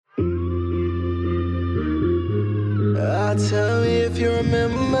Now tell me if you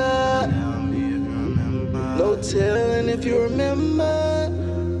remember. No telling if you remember.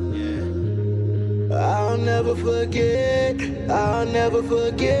 I'll never forget. I'll never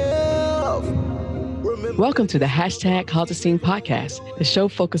forgive. Welcome to the hashtag Cause a Scene podcast. The show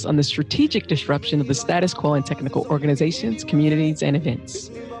focuses on the strategic disruption of the status quo in technical organizations, communities, and events.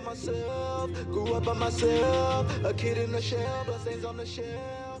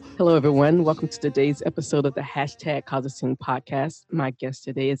 Hello, everyone. Welcome to today's episode of the hashtag Cause a Scene podcast. My guest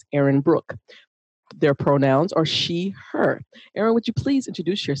today is Erin Brooke. Their pronouns are she, her. Erin, would you please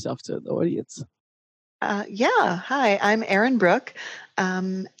introduce yourself to the audience? Hi, I'm Erin Brooke,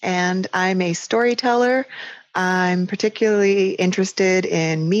 and I'm a storyteller. I'm particularly interested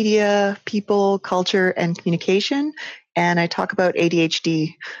in media, people, culture, and communication, and I talk about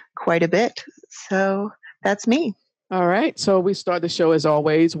ADHD quite a bit. So that's me. All right. So we start the show as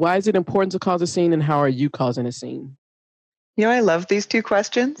always. Why is it important to cause a scene, and how are you causing a scene? You know, I love these two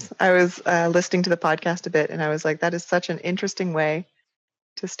questions. I was listening to the podcast a bit, and I was like, that is such an interesting way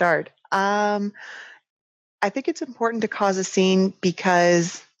to start. I think it's important to cause a scene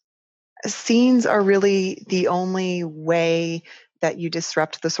because scenes are really the only way that you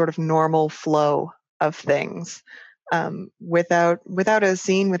disrupt the sort of normal flow of things. Without a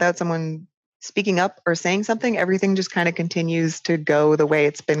scene, without someone speaking up or saying something, everything just kind of continues to go the way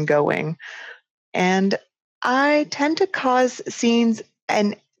it's been going. And I tend to cause scenes,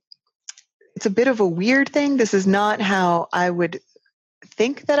 and it's a bit of a weird thing. This is not how I would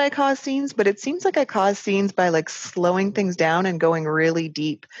think that I cause scenes, but it seems like I cause scenes by like slowing things down and going really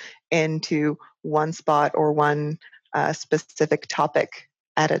deep into one spot or one specific topic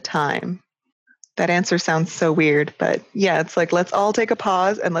at a time. That answer sounds so weird, but yeah, it's like, let's all take a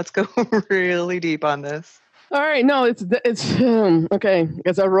pause and let's go really deep on this. All right. No, it's okay.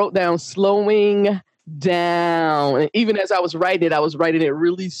 Because I wrote down slowing down. And even as I was writing it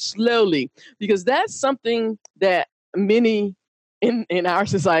really slowly, because that's something that many in our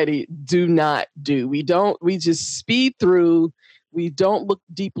society do not do. We just speed through. We don't look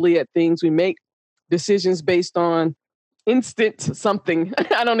deeply at things. We make decisions based on instant something.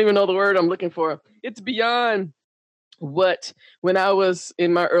 I don't even know the word I'm looking for. It's beyond what, when I was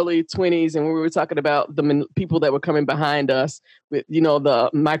in my early 20s and we were talking about the people that were coming behind us with,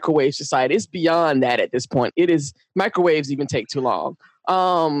 the microwave society, it's beyond that at this point. It is, microwaves even take too long.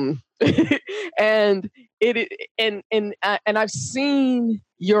 And I've seen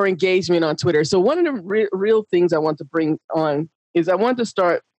your engagement on Twitter. So one of the real things I want to bring on is I want to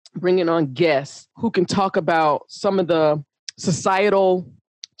start bringing on guests who can talk about some of the societal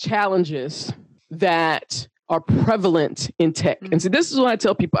challenges that are prevalent in tech. Mm-hmm. And so this is what I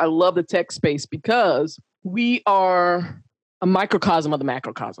tell people. I love the tech space because we are a microcosm of the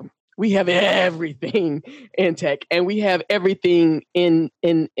macrocosm. We have everything in tech, and we have everything in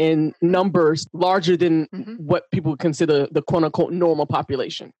numbers larger than what people consider the quote unquote normal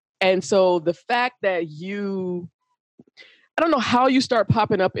population. And so the fact that I don't know how you start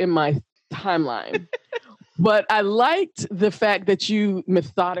popping up in my timeline, but I liked the fact that you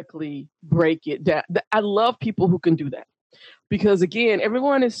methodically break it down. I love people who can do that because, again,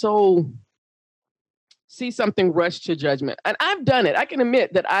 everyone is so see something, rush to judgment. And I've done it. I can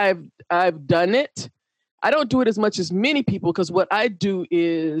admit that I've done it. I don't do it as much as many people because what I do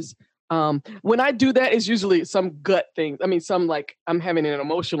is when I do that, it's usually some gut thing. I mean, some like I'm having an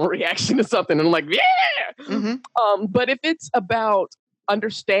emotional reaction to something and I'm like, yeah. Mm-hmm. But if it's about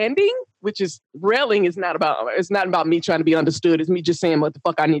understanding, which is railing, it's not about me trying to be understood. It's me just saying what the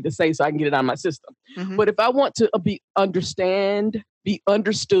fuck I need to say so I can get it out of my system. Mm-hmm. But if I want to be understood,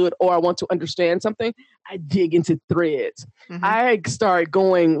 or I want to understand something, I dig into threads. Mm-hmm. I start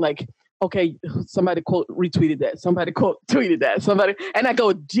going like, okay, somebody quote retweeted that, somebody quote tweeted that, and I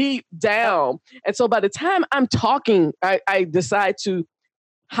go deep down. And so by the time I'm talking, I decide to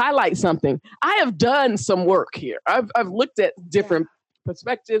highlight something. I have done some work here. I've looked at different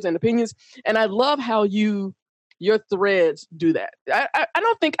perspectives and opinions, and I love how your threads do that. I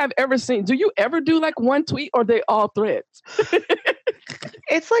don't think I've ever seen. Do you ever do like one tweet, or are they all threads?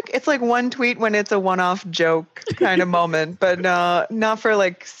 It's like one tweet when it's a one-off joke kind of moment, but not for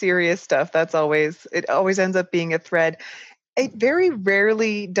like serious stuff. It always ends up being a thread. It very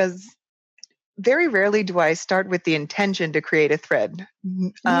rarely do I start with the intention to create a thread.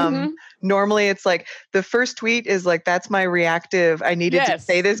 Normally it's like the first tweet is like, that's my reactive. I needed to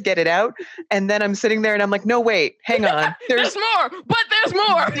say this, get it out. And then I'm sitting there and I'm like, no, wait, hang on. There's more, but there's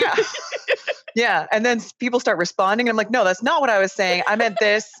more. Yeah. Yeah. And then people start responding. I'm like, no, that's not what I was saying. I meant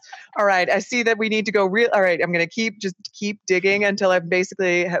this. All right. I see that we need to go real. All right. I'm going to keep digging until I'm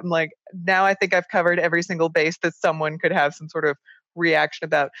like, now I think I've covered every single base that someone could have some sort of reaction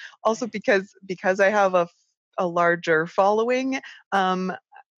about. Also because I have a larger following,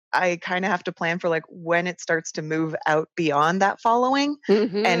 I kind of have to plan for like when it starts to move out beyond that following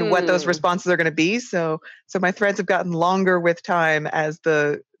and what those responses are going to be. So my threads have gotten longer with time as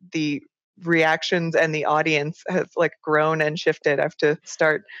the reactions and the audience have like grown and shifted. I have to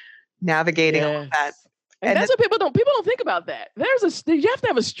start navigating all of that. And that's what people don't think about that. You have to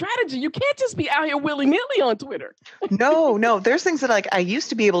have a strategy. You can't just be out here willy-nilly on Twitter. No. There's things that like I used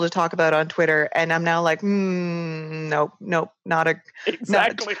to be able to talk about on Twitter, and I'm now like, nope, not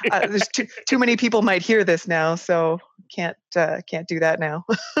exactly. There's too many people might hear this now, so can't do that now.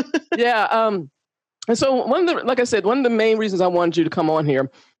 Yeah. And so like I said, one of the main reasons I wanted you to come on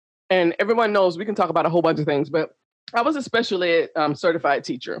here, and everyone knows we can talk about a whole bunch of things, but I was a special ed certified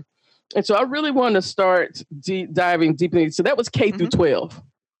teacher. And so I really want to start diving deeply. So that was K through 12.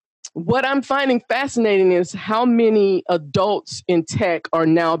 What I'm finding fascinating is how many adults in tech are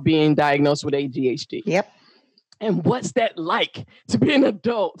now being diagnosed with ADHD. Yep. And what's that like to be an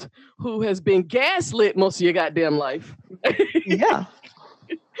adult who has been gaslit most of your goddamn life? Yeah.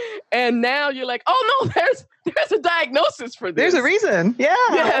 And now you're like, oh no, there's a diagnosis for this. There's a reason.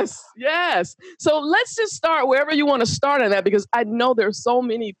 Yeah. Yes. So let's just start wherever you want to start on that, because I know there's so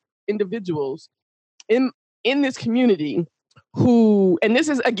many individuals in this community who, and this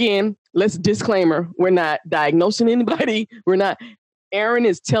is, again, let's disclaimer, we're not diagnosing anybody. Erin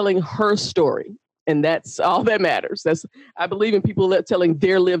is telling her story, and that's all that matters. I believe in people telling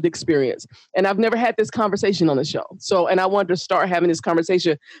their lived experience. And I've never had this conversation on the show. So, and I wanted to start having this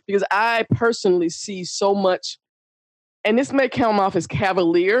conversation because I personally see so much, and this may come off as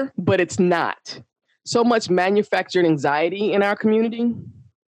cavalier, but it's not. So much manufactured anxiety in our community.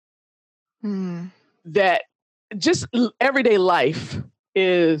 That just everyday life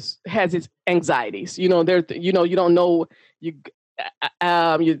has its anxieties. You know, you don't know you're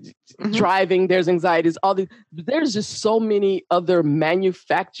driving. There's anxieties. There's just so many other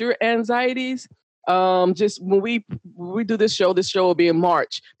manufactured anxieties. Just when we do this show will be in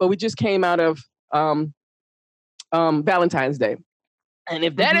March, but we just came out of Valentine's Day, and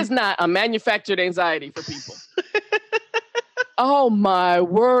if that is not a manufactured anxiety for people. Oh my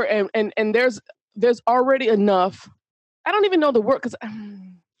word. And there's already enough. I don't even know the word because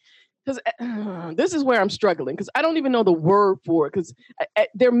this is where I'm struggling, because I don't even know the word for it, because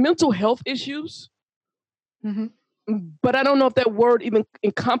they're mental health issues. But I don't know if that word even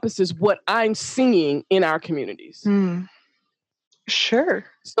encompasses what I'm seeing in our communities. Sure.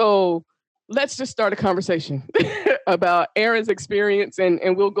 So let's just start a conversation about Erin's experience,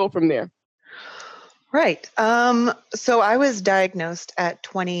 and we'll go from there. Right. So I was diagnosed at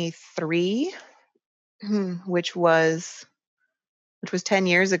 23, which was 10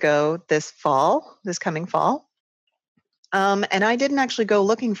 years ago this coming fall. And I didn't actually go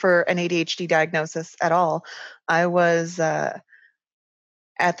looking for an ADHD diagnosis at all. I was,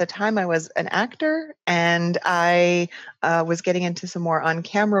 at the time I was an actor, and I was getting into some more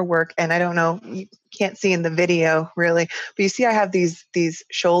on-camera work. And I don't know, you can't see in the video really, but you see I have these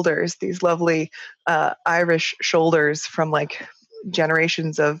shoulders, these lovely Irish shoulders from like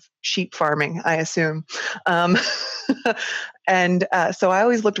generations of sheep farming, I assume. And so I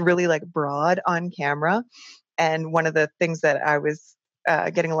always looked really like broad on camera. And one of the things that I was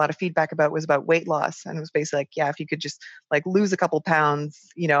getting a lot of feedback about was about weight loss. And it was basically like, yeah, if you could just like lose a couple pounds,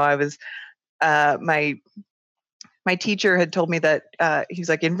 you know, I was, my teacher had told me that he's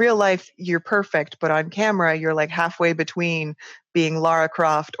like, in real life, you're perfect, but on camera, you're like halfway between being Lara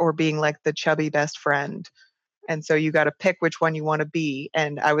Croft or being like the chubby best friend. And so you got to pick which one you want to be.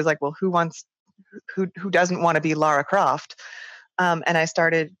 And I was like, well, who doesn't want to be Lara Croft? And I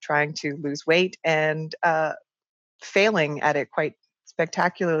started trying to lose weight and failing at it quite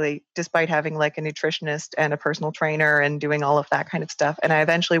spectacularly, despite having like a nutritionist and a personal trainer and doing all of that kind of stuff. And I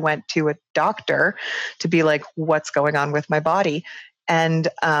eventually went to a doctor to be like, what's going on with my body? And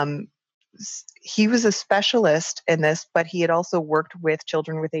he was a specialist in this, but he had also worked with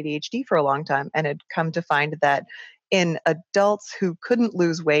children with ADHD for a long time, and had come to find that in adults who couldn't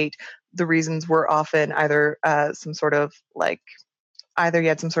lose weight, the reasons were often either some sort of like, either you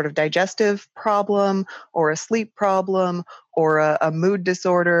had some sort of digestive problem or a sleep problem or a mood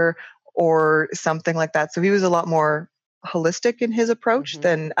disorder or something like that. So he was a lot more holistic in his approach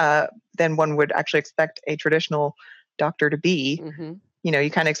than one would actually expect a traditional doctor to be. You know,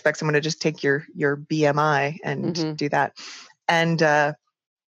 you kind of expect someone to just take your BMI and do that. And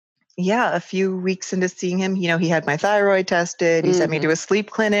a few weeks into seeing him, he had my thyroid tested. He sent me to a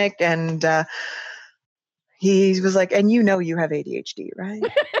sleep clinic, and he was like, "And you have ADHD, right?"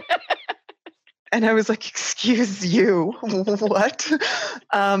 And I was like, "Excuse you, what?"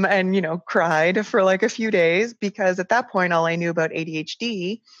 And cried for like a few days, because at that point, all I knew about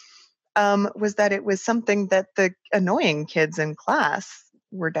ADHD was that it was something that the annoying kids in class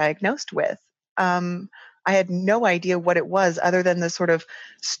were diagnosed with. I had no idea what it was, other than the sort of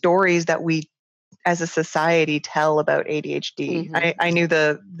stories that we as a society tell about ADHD. I knew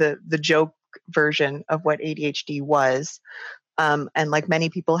the joke version of what ADHD was. And like many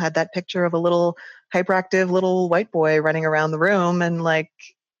people had that picture of a little hyperactive little white boy running around the room and like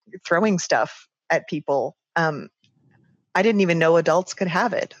throwing stuff at people. I didn't even know adults could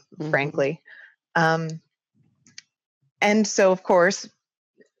have it, frankly. And so, of course,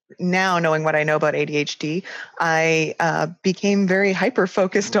 now knowing what I know about ADHD, I became very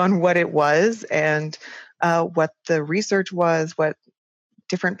hyper-focused on what it was and what the research was, what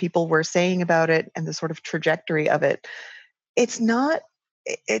different people were saying about it, and the sort of trajectory of it. It's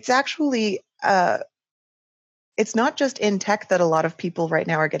actually, it's not just in tech that a lot of people right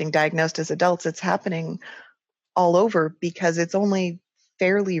now are getting diagnosed as adults. It's happening all over, because it's only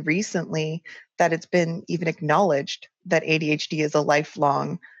fairly recently that it's been even acknowledged that ADHD is a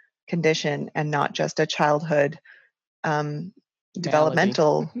lifelong condition and not just a childhood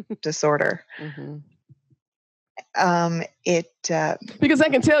developmental disorder. Because I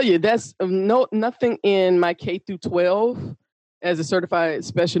can tell you that's nothing in my K through 12 as a certified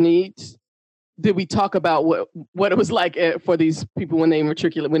special needs did we talk about what it was like for these people when they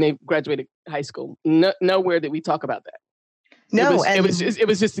graduated high school. Nowhere did we talk about that. No, it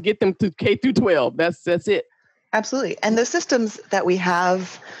was just to get them to K through 12. That's it. Absolutely. And the systems that we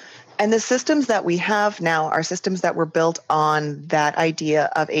have now are systems that were built on that idea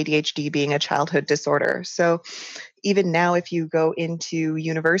of ADHD being a childhood disorder. So even now, if you go into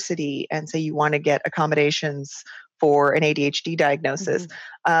university and say you want to get accommodations for an ADHD diagnosis,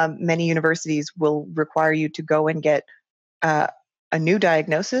 many universities will require you to go and get a new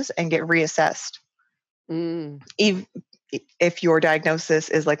diagnosis and get reassessed. If your diagnosis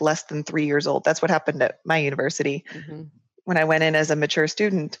is like less than 3 years old. That's what happened at my university when I went in as a mature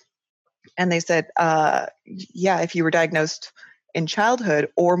student. And they said, if you were diagnosed in childhood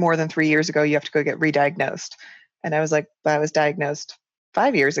or more than 3 years ago, you have to go get re-diagnosed. And I was like, but I was diagnosed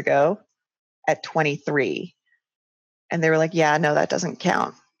 5 years ago at 23. And they were like, yeah, no, that doesn't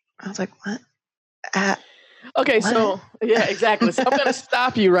count. I was like, what? Okay, what? So, yeah, exactly. So I'm going to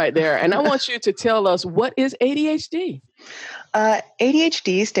stop you right there. And I want you to tell us, what is ADHD?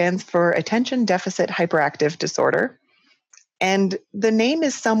 ADHD stands for Attention Deficit Hyperactive Disorder. And the name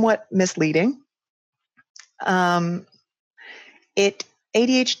is somewhat misleading. ADHD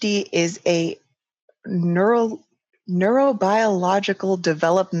is a neurobiological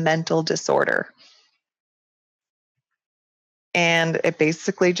developmental disorder. And it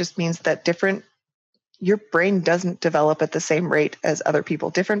basically just means that your brain doesn't develop at the same rate as other people.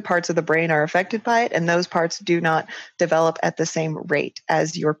 Different parts of the brain are affected by it, and those parts do not develop at the same rate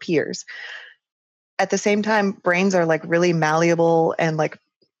as your peers. At the same time, brains are like really malleable and like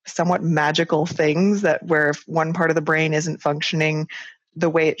somewhat magical things where if one part of the brain isn't functioning the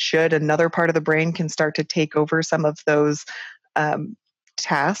way it should, another part of the brain can start to take over some of those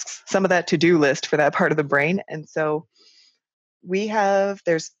tasks, some of that to-do list for that part of the brain. And so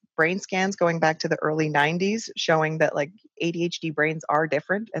there's brain scans going back to the early 90s showing that like ADHD brains are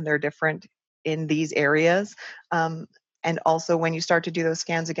different, and they're different in these areas. And also when you start to do those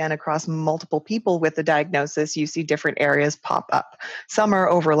scans again across multiple people with the diagnosis, you see different areas pop up. Some are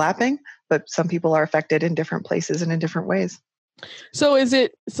overlapping, but some people are affected in different places and in different ways. So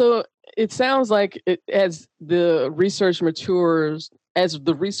it sounds like as the research matured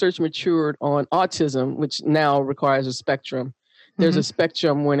on autism, which now requires a spectrum, there's a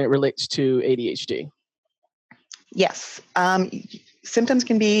spectrum when it relates to ADHD. Yes. Symptoms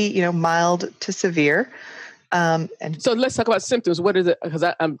can be, mild to severe. And so let's talk about symptoms. What is it? Because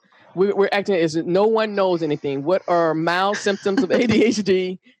we're acting as if no one knows anything. What are mild symptoms of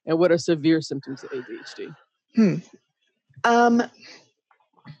ADHD and what are severe symptoms of ADHD?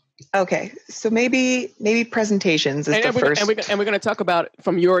 Okay, so maybe presentations is the first. And we're going to talk about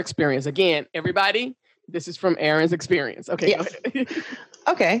from your experience. Again, everybody, this is from Erin's experience. Okay. Yes.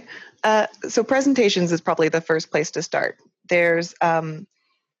 Okay. So presentations is probably the first place to start. There's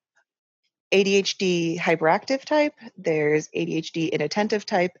ADHD hyperactive type, there's ADHD inattentive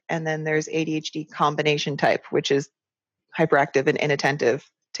type, and then there's ADHD combination type, which is hyperactive and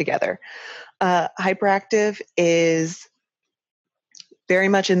inattentive together. Hyperactive is very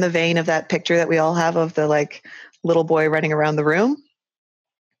much in the vein of that picture that we all have of the like little boy running around the room.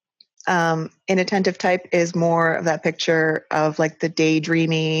 Inattentive type is more of that picture of like the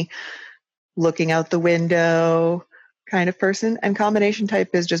daydreamy, looking out the window kind of person. And combination type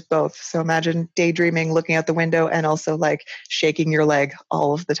is just both. So imagine daydreaming, looking out the window, and also like shaking your leg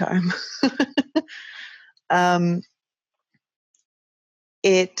all of the time.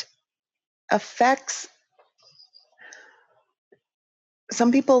 It affects,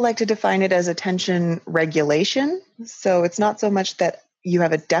 some people like to define it as attention regulation. So it's not so much that you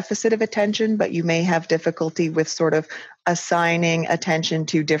have a deficit of attention, but you may have difficulty with sort of assigning attention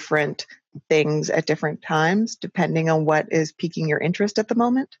to different things at different times, depending on what is piquing your interest at the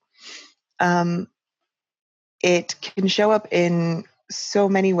moment. It can show up in so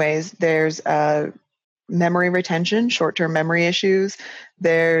many ways. There's memory retention, short-term memory issues.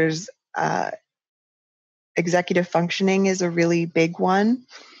 There's executive functioning is a really big one.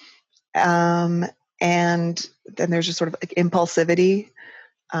 And then there's just sort of like impulsivity,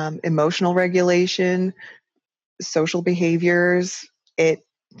 emotional regulation, social behaviors.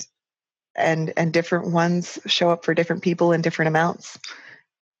 And different ones show up for different people in different amounts.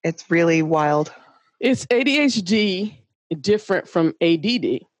 It's really wild. Is ADHD different from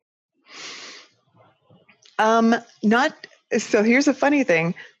ADD? Not. So here's a funny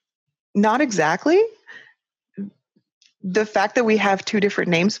thing. Not exactly. The fact that we have two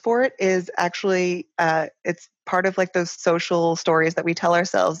different names for it is actually, it's part of like those social stories that we tell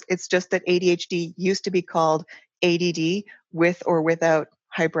ourselves. It's just that ADHD used to be called ADD with or without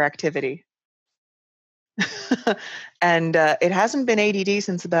hyperactivity. And it hasn't been ADD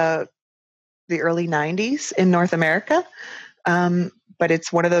since about the early 90s in North America. But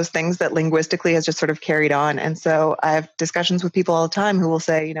it's one of those things that linguistically has just sort of carried on. And so I have discussions with people all the time who will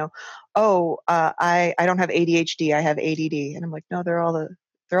say, you know, I don't have ADHD, I have ADD. And I'm like, no, they're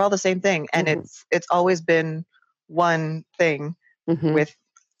all the same thing. And it's always been one thing with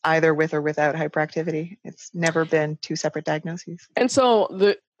either with or without hyperactivity. It's never been two separate diagnoses. And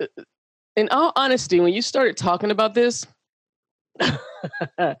so in all honesty, when you started talking about this,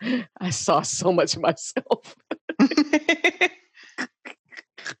 I saw so much of myself.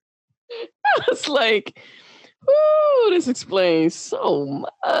 I was like, "Ooh, this explains so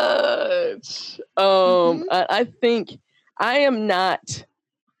much." I think I am not,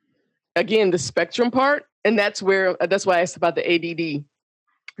 again, the spectrum part, and that's why I asked about the ADD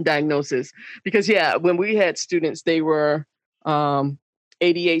diagnosis, because when we had students, they were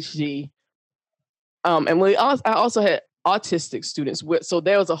ADHD, and I also had autistic students. So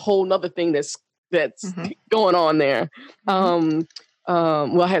there was a whole nother thing that's going on there.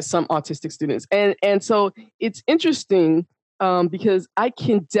 Well, I had some autistic students, and so it's interesting because I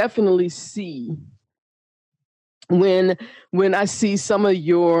can definitely see when I see some of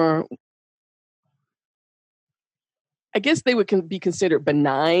your, I guess they would be considered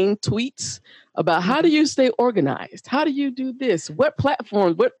benign tweets about how do you stay organized? How do you do this? What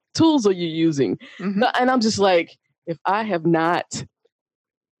platforms, what tools are you using? And I'm just like, if I have not,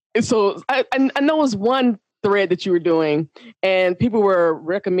 so I know it's one thread that you were doing and people were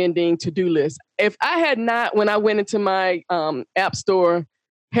recommending to-do lists. If I had not, when I went into my app store,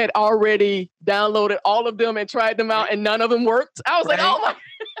 had already downloaded all of them and tried them out and none of them worked, I was like, oh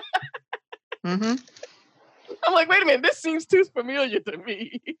my. I'm like, wait a minute, this seems too familiar to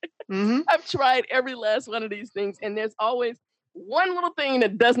me. I've tried every last one of these things and there's always one little thing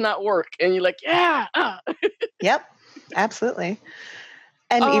that does not work. And you're like, Yep, absolutely.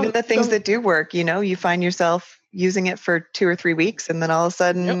 And even the things that do work, you know, you find yourself using it for 2 or 3 weeks and then all of a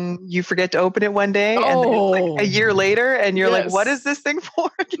sudden you forget to open it one day and then it's like a year later and you're like, what is this thing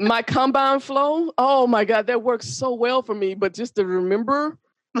for? My Kanban flow, oh my God, that works so well for me. But just to remember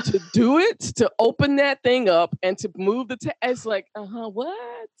to do it, to open that thing up and to move it's like,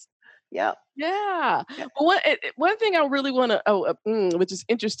 what? Yeah. But one thing I really want to, which is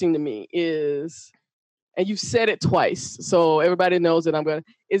interesting to me is, and you've said it twice, so everybody knows that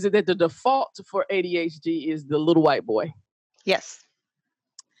is it that the default for ADHD is the little white boy? Yes.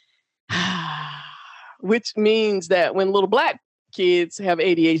 Which means that when little black kids have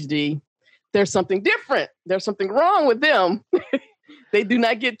ADHD, there's something different. There's something wrong with them. They do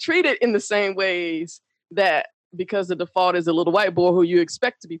not get treated in the same ways that, because the default is a little white boy who you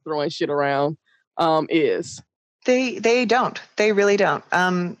expect to be throwing shit around, is. They don't. They really don't.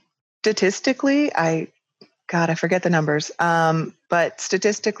 Statistically, I forget the numbers. But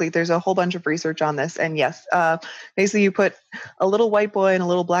statistically, there's a whole bunch of research on this. And yes, basically you put a little white boy and a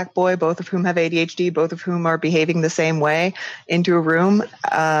little black boy, both of whom have ADHD, both of whom are behaving the same way, into a room.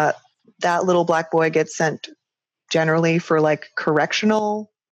 That little black boy gets sent generally for like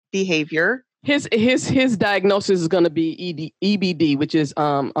correctional behavior. His diagnosis is going to be EBD, which is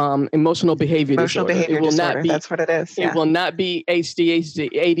emotional behavior disorder. Behavior it will disorder. Not be. That's what it is. It will not be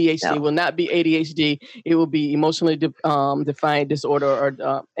ADHD. No. It will not be ADHD. It will be emotionally defined disorder.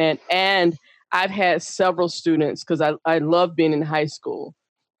 Or and I've had several students, because I love being in high school,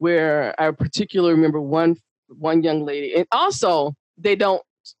 where I particularly remember one young lady, and also they don't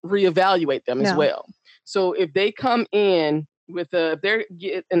reevaluate them as well. So if they come in with they're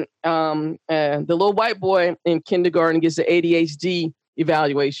getting the little white boy in kindergarten gets the ADHD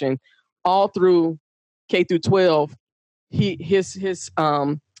evaluation all through K through 12. His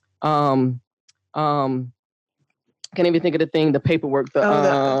can't even think of the thing, the paperwork, the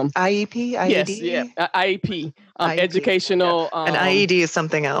IEP, IED. Yes, yeah, IEP, IEP. Educational. Yeah. An IED is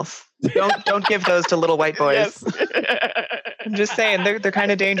something else. Don't give those to little white boys. Yes. I'm just saying they're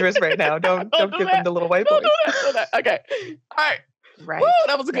kind of dangerous right now. Don't give them to little white boys. Do that. Okay, all right. Right. Woo,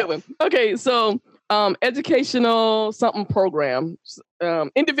 that was a good one. Okay, so educational something program,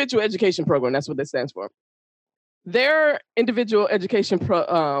 individual education program. That's what that stands for. Their individual education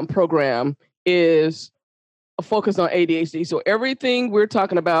program is focused on ADHD. So everything we're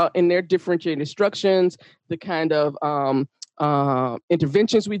talking about in their differentiated instructions, the kind of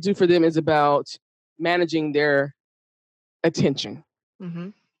interventions we do for them is about managing their attention. Mm-hmm.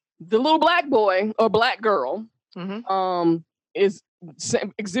 The little black boy or black girl is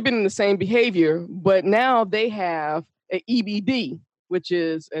exhibiting the same behavior, but now they have an EBD, which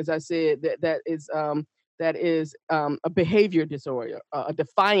is, as I said, that is a behavior disorder, a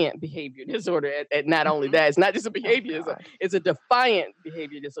defiant behavior disorder. And not only that, it's not just a behavior, it's a defiant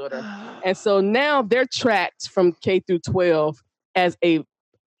behavior disorder. And so now they're tracked from K through 12 as a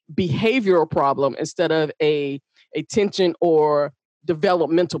behavioral problem instead of a attention or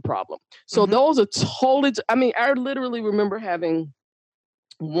developmental problem. So those are totally, I literally remember having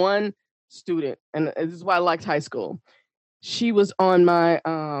one student, and this is why I liked high school. She was on my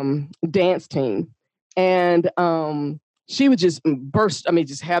dance team. And she would just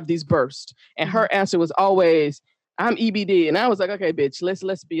just have these bursts. And her answer was always, I'm EBD. And I was like, okay, bitch,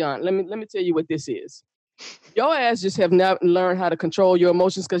 let's be honest. Let me tell you what this is. Your ass just have not learned how to control your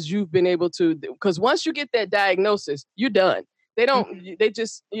emotions because you've been able to, because once you get that diagnosis, you're done. They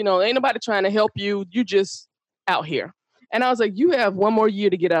just, ain't nobody trying to help you. You just out here. And I was like, you have one more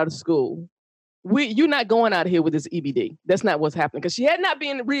year to get out of school. You're not going out of here with this EBD. That's not what's happening. Because she had not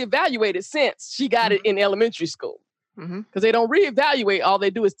been reevaluated since she got it in elementary school. Because they don't reevaluate. All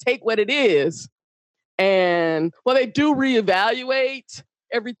they do is take what it is. And, they do reevaluate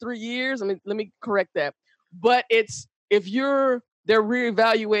every 3 years. Let me correct that. But they're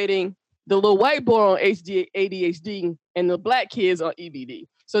reevaluating the little white boy on ADHD and the black kids on EBD.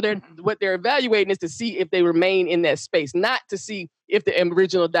 So what they're evaluating is to see if they remain in that space, not to see if the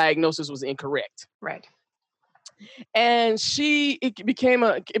original diagnosis was incorrect. Right. And it became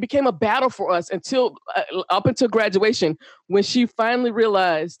a battle for us up until graduation, when she finally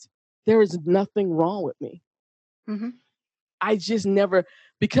realized there is nothing wrong with me. I just never,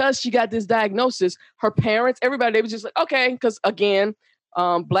 because she got this diagnosis, her parents, everybody, they was just like, okay, because again,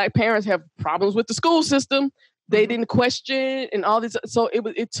 black parents have problems with the school system. They didn't question and all this. So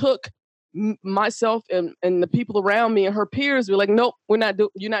it took myself and the people around me and her peers were like, nope, you're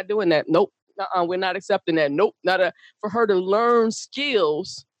not doing that. Nope. We're not accepting that. Nope. For her to learn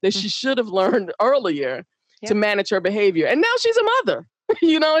skills that she should have learned earlier to manage her behavior. And now she's a mother.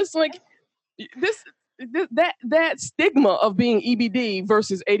 It's like that stigma of being EBD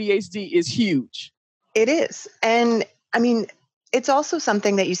versus ADHD is huge. It is. And it's also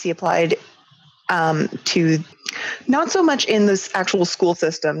something that you see applied to not so much in this actual school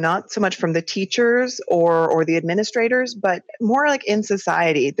system, not so much from the teachers or the administrators, but more like in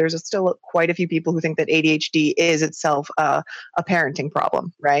society. There's still quite a few people who think that ADHD is itself a parenting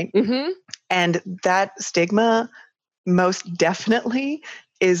problem, right? And that stigma most definitely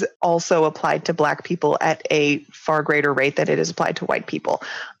is also applied to Black people at a far greater rate than it is applied to white people.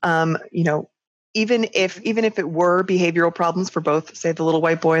 Even if it were behavioral problems for both, say, the little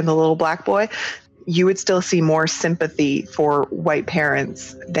white boy and the little black boy, you would still see more sympathy for white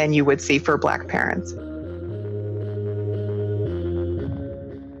parents than you would see for Black parents.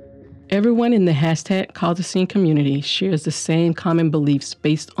 Everyone in the #CallTheScene community shares the same common beliefs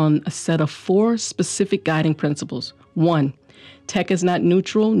based on a set of 4 specific guiding principles. 1, tech is not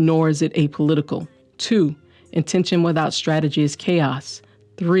neutral, nor is it apolitical. 2, intention without strategy is chaos.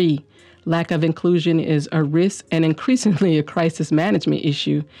 3, lack of inclusion is a risk and increasingly a crisis management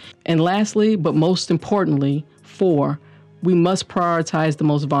issue. And lastly, but most importantly, 4, we must prioritize the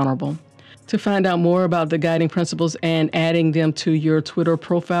most vulnerable. To find out more about the guiding principles and adding them to your Twitter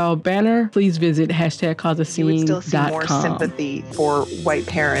profile banner, please visit #causascene.com. You would still see more sympathy for white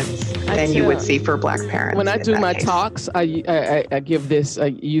parents than you would see for Black parents. When I do my talks, I give this, I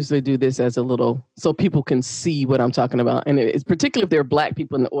usually do this as a little, so people can see what I'm talking about. And it's particularly if there are Black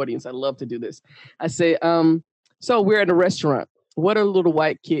people in the audience, I love to do this. I say, so we're at a restaurant. What are little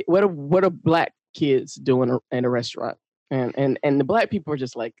white kids, what are Black kids doing in a restaurant? And the Black people are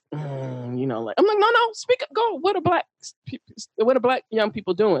just like, like, I'm like, no, speak up, go. What are Black young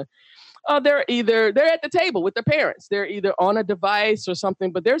people doing? They're at the table with their parents. They're either on a device or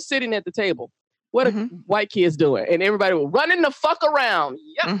something, but they're sitting at the table. What are white kids doing? And everybody will running the fuck around.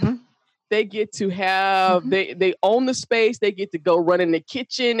 Yep. They get to have, they own the space. They get to go run in the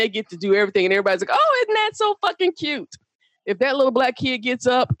kitchen. They get to do everything. And everybody's like, oh, isn't that so fucking cute? If that little Black kid gets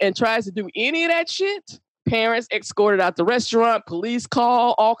up and tries to do any of that shit, parents escorted out the restaurant, police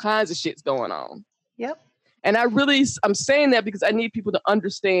call, all kinds of shit's going on. Yep. And I'm saying that because I need people to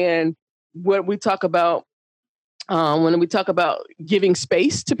understand what we talk about when we talk about giving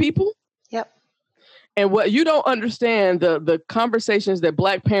space to people. Yep. And what you don't understand, the conversations that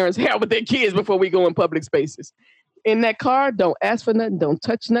Black parents have with their kids before we go in public spaces. In that car, don't ask for nothing, don't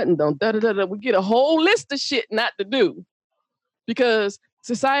touch nothing, don't da-da-da-da. We get a whole list of shit not to do. Because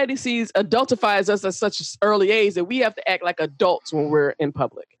society adultifies us at such an early age that we have to act like adults when we're in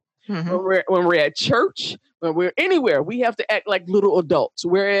public. When we're at church, when we're anywhere, we have to act like little adults.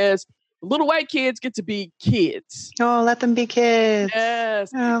 Whereas little white kids get to be kids. Oh, let them be kids.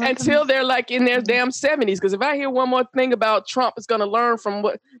 Yes. Until they're like in their damn 70s. Because if I hear one more thing about Trump, it's going to learn from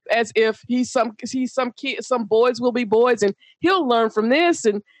as if he's some kid, some boys will be boys and he'll learn from this.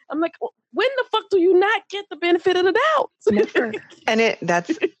 And I'm like, when the fuck do you not get the benefit of the doubt? Never. And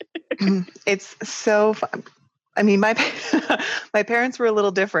it's so fun. I mean, my parents were a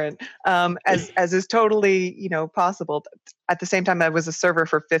little different, as is totally, possible. At the same time, I was a server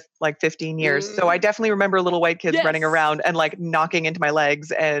for 15 years. So I definitely remember little white kids running around and like knocking into my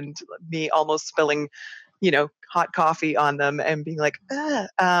legs and me almost spilling, hot coffee on them and being like,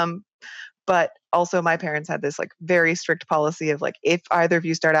 but also my parents had this like very strict policy of like, if either of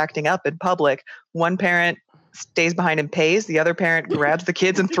you start acting up in public, one parent stays behind and pays, the other parent grabs the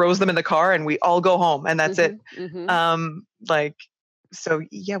kids and throws them in the car and we all go home and that's it. So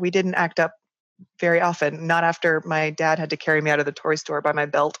yeah, we didn't act up very often. Not after my dad had to carry me out of the toy store by my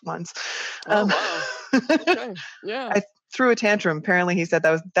belt once. Wow. Okay. Yeah. I threw a tantrum. Apparently he said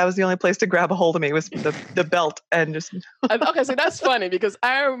that was the only place to grab a hold of me was the belt and just. Okay, so that's funny because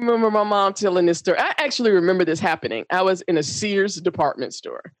I remember my mom telling this story. I actually remember this happening. I was in a Sears department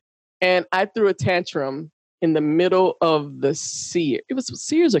store and I threw a tantrum in the middle of the Sears. It was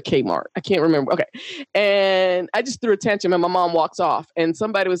Sears or Kmart. I can't remember. Okay. And I just threw a tantrum and my mom walks off and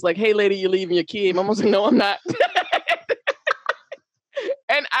somebody was like, hey lady, you're leaving your kid. My mom was like, no, I'm not.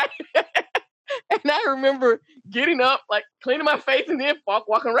 And I remember getting up, like cleaning my face and then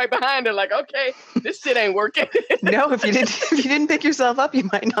walking right behind her like, okay, this shit ain't working. No, if you didn't pick yourself up, you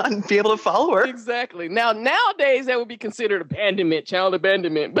might not be able to follow her. Exactly. Now, nowadays that would be considered abandonment, child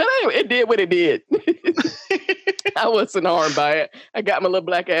abandonment. But anyway, it did what it did. I wasn't harmed by it. I got my little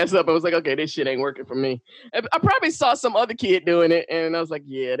Black ass up. I was like, okay, this shit ain't working for me. I probably saw some other kid doing it. And I was like,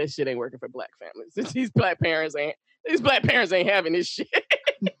 yeah, this shit ain't working for Black families. These Black parents ain't having this shit.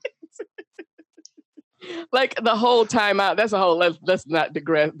 Like the whole timeout. That's a whole. Let's not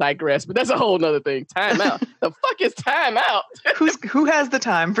digress. But that's a whole nother thing. Timeout. The fuck is timeout? Who has the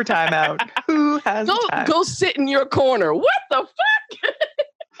time for timeout? Who has the time? Go sit in your corner. What the fuck?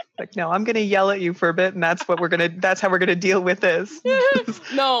 Like, no, I'm gonna yell at you for a bit, and that's how we're gonna deal with this.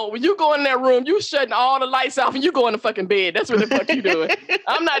 No, when you go in that room, you shutting all the lights off, and you go in the fucking bed. That's what the fuck you doing.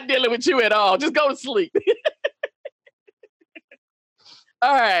 I'm not dealing with you at all. Just go to sleep.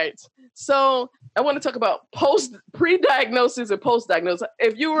 All right. So I want to talk about pre-diagnosis and post-diagnosis.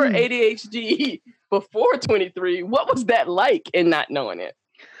 If you were ADHD before 23, what was that like in not knowing it?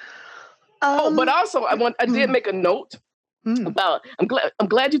 But also I did make a note about, I'm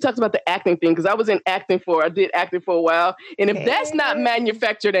glad you talked about the acting thing because I did acting for a while. And if that's not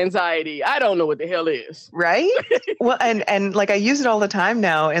manufactured anxiety, I don't know what the hell is. Right? Well, and like I use it all the time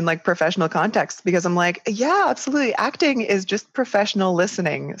now in like professional contexts because I'm like, yeah, absolutely. Acting is just professional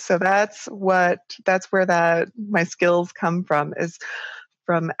listening. So that's where my skills come from, is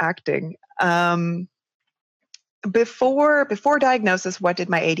from acting. Before diagnosis, what did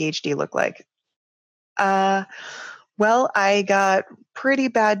my ADHD look like? Well, I got pretty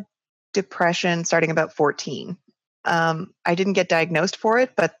bad depression starting about 14. I didn't get diagnosed for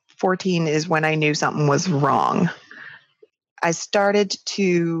it, but 14 is when I knew something was wrong. I started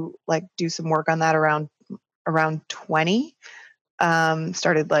to like do some work on that around 20.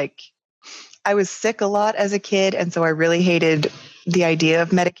 Started like, I was sick a lot as a kid, and so I really hated the idea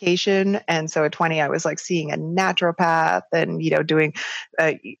of medication. And so at 20, I was like seeing a naturopath and, doing,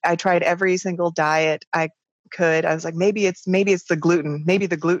 I tried every single diet I could. I was like, maybe it's the gluten. Maybe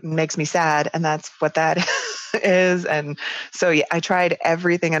the gluten makes me sad, and that's what that is. And so yeah, I tried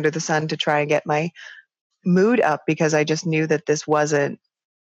everything under the sun to try and get my mood up, because I just knew that this wasn't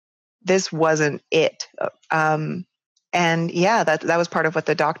it. And yeah, that was part of what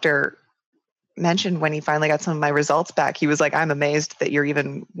the doctor mentioned when he finally got some of my results back. He was like, I'm amazed that you're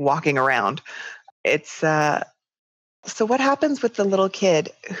even walking around. It's so what happens with the little kid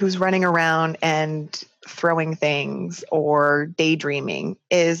who's running around and throwing things or daydreaming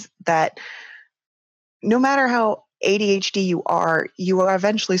is that no matter how ADHD you will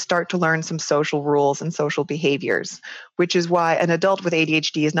eventually start to learn some social rules and social behaviors, which is why an adult with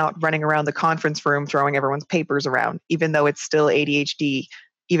ADHD is not running around the conference room throwing everyone's papers around, even though it's still ADHD,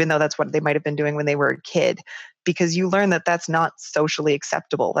 even though that's what they might have been doing when they were a kid, because you learn that that's not socially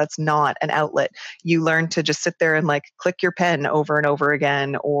acceptable. That's not an outlet. You learn to just sit there and like click your pen over and over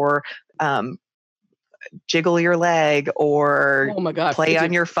again, or jiggle your leg, or oh my God, play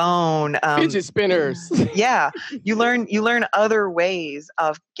on your phone. Fidget spinners. Yeah, you learn other ways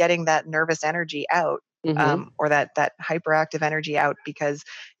of getting that nervous energy out, or that hyperactive energy out, because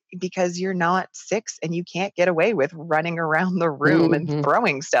you're not 6 and you can't get away with running around the room and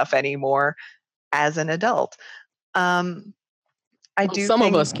throwing stuff anymore as an adult. Some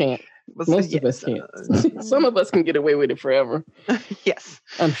of us can't. Most of us can't. Some of us can get away with it forever. Yes.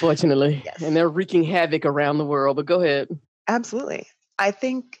 Unfortunately. Yes. And they're wreaking havoc around the world. But go ahead. Absolutely. I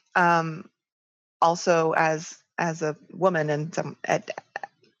think also as a woman, and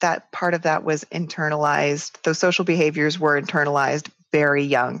that part of that was internalized. Those social behaviors were internalized very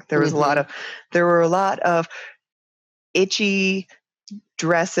young. There was there were a lot of itchy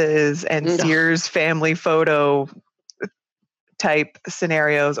dresses and Sears family photo type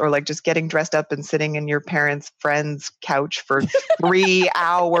scenarios, or like just getting dressed up and sitting in your parents' friend's couch for 3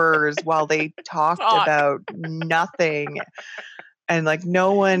 hours while they talked about nothing. And like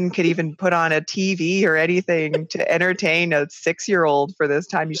no one could even put on a TV or anything to entertain a 6-year-old for this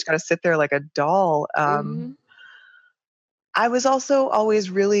time. You just got to sit there like a doll. I was also always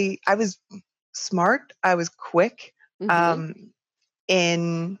I was smart. I was quick.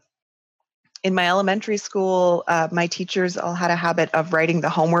 In my elementary school, my teachers all had a habit of writing the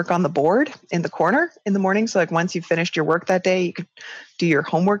homework on the board in the corner in the morning. So like once you finished your work that day, you could do your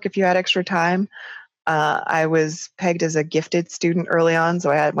homework if you had extra time. I was pegged as a gifted student early on. So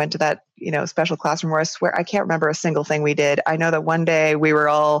I went to that, special classroom where I swear I can't remember a single thing we did. I know that one day we were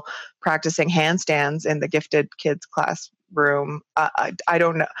all practicing handstands in the gifted kids classroom. I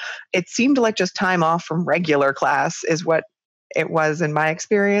don't know. It seemed like just time off from regular class is what it was in my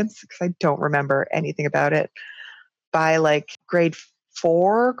experience, because I don't remember anything about it. By like grade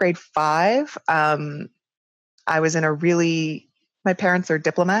 4, grade 5, I was in my parents are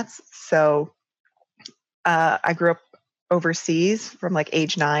diplomats. So I grew up overseas from like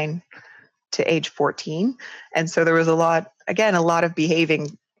age 9 to age 14. And so there was a lot of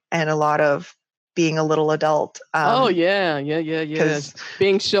behaving and a lot of being a little adult. Yeah.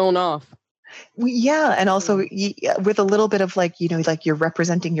 Being shown off. Yeah, and also with a little bit of like you're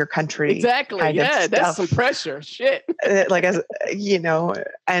representing your country. Exactly. Yeah, that's some pressure. Shit. Like as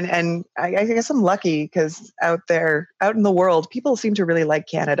and I guess I'm lucky because out in the world, people seem to really like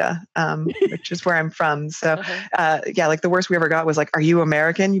Canada, which is where I'm from. So like the worst we ever got was like, "Are you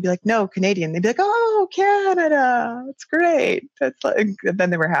American?" You'd be like, "No, Canadian." They'd be like, "Oh, Canada, it's great." That's like,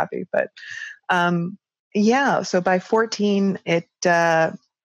 then they were happy. But so by 14,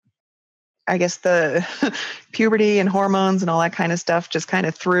 I guess the puberty and hormones and all that kind of stuff just kind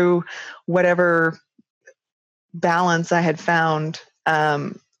of threw whatever balance I had found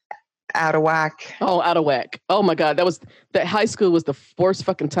out of whack. Oh, out of whack. Oh my God. That high school was the worst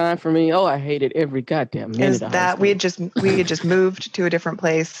fucking time for me. Oh, I hated every goddamn minute of high school. We had just moved to a different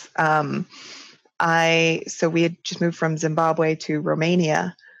place. So we had just moved from Zimbabwe to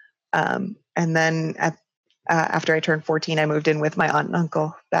Romania. And then after I turned 14, I moved in with my aunt and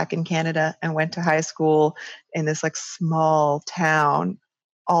uncle back in Canada and went to high school in this like small town,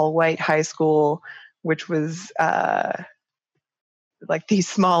 all white high school, which was like the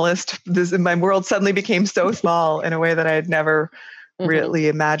smallest. My world suddenly became so small in a way that I had never really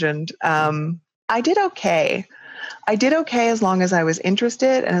imagined. I did okay. As long as I was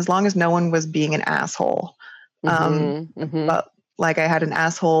interested and as long as no one was being an asshole. But like I had an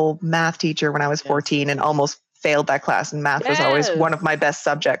asshole math teacher when I was 14 and almost failed that class, and math was always one of my best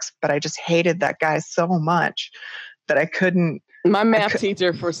subjects, but I just hated that guy so much that I couldn't. My math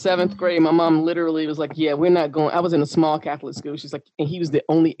teacher for 7th grade, my mom literally was like, yeah, we're not going. I was in a small Catholic school. She's like, and he was the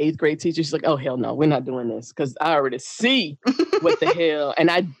only 8th grade teacher. She's like, oh, hell no, we're not doing this because I already see what the hell. And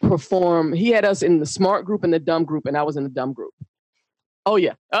I perform. He had us in the smart group and the dumb group, and I was in the dumb group. Oh,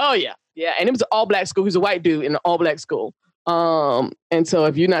 yeah. Yeah. And it was an all black school. He was a white dude in an all black school. And so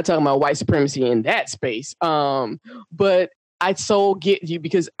if you're not talking about white supremacy in that space, but I so get you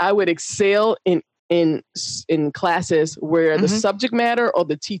because I would excel in classes where the subject matter or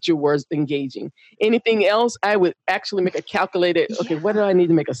the teacher was engaging. Anything else, I would actually make a calculated, okay, what do I need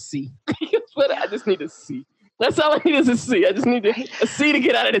to make a C? I just need a C. That's all I need is a C. I just need a C to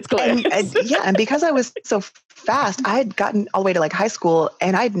get out of this class. And because I was so fast, I had gotten all the way to like high school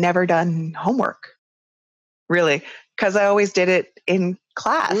and I'd never done homework, really, because I always did it in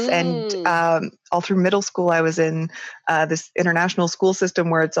class. And all through middle school, I was in this international school system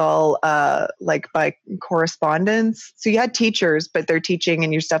where it's all like by correspondence. So you had teachers, but they're teaching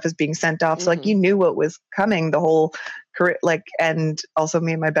and your stuff is being sent off. So like you knew what was coming the whole career. Like, and also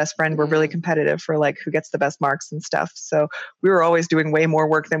me and my best friend were really competitive for like who gets the best marks and stuff. So we were always doing way more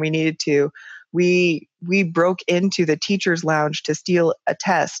work than we needed to. We broke into the teacher's lounge to steal a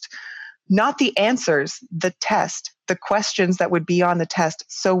test. Not the answers, the test, the questions that would be on the test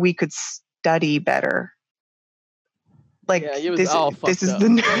so we could study better. Like it was all fucked up.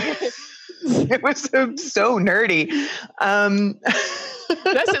 It was so nerdy.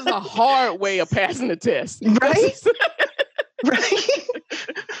 That's just a hard way of passing the test. Right? Right?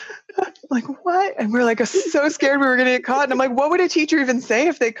 Like, what? And we're like so scared we were going to get caught. And I'm like, what would a teacher even say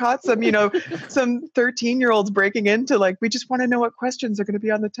if they caught some 13-year-olds breaking into like, we just want to know what questions are going to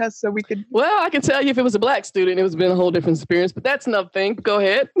be on the test so we could. Well, I can tell you if it was a black student, it was been a whole different experience, but that's another thing. Go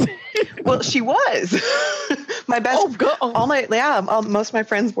ahead. Well, she was my best. Most of my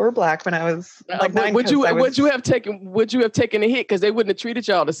friends were black when I was like 9. Would you have taken a hit? Because they wouldn't have treated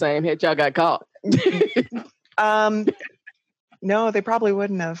y'all the same had y'all got caught. No, they probably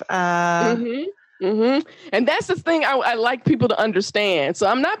wouldn't have. And that's the thing I like people to understand. So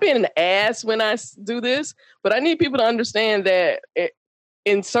I'm not being an ass when I do this, but I need people to understand that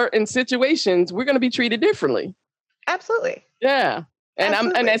in certain situations, we're going to be treated differently. Absolutely. Yeah.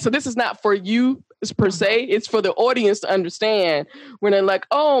 And so this is not for you per se. It's for the audience to understand when they're like,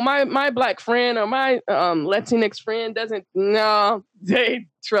 oh, my black friend or my Latinx friend doesn't. No, they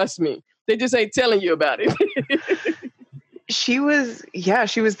trust me. They just ain't telling you about it. She was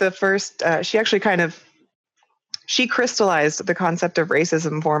the first, she crystallized the concept of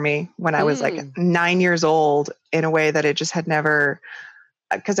racism for me when I was like 9 years old in a way that it just had never,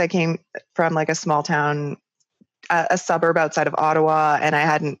 because I came from like a small town, a suburb outside of Ottawa, and I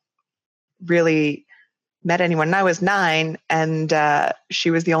hadn't really met anyone. And I was 9 and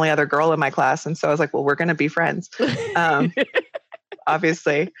she was the only other girl in my class. And so I was like, well, we're going to be friends.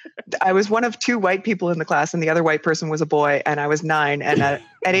 Obviously, I was one of 2 white people in the class and the other white person was a boy, and I was 9. And at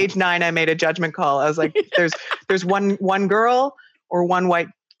age 9, I made a judgment call. I was like, there's one girl or one white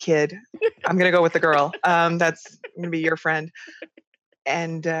kid. I'm going to go with the girl. That's going to be your friend.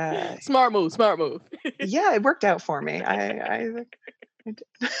 And smart move. Yeah, it worked out for me.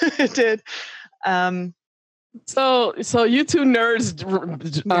 It did. So you two nerds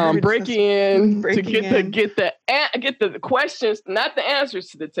break in to get the questions, not the answers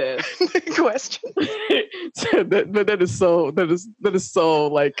to the test. Question. But that is so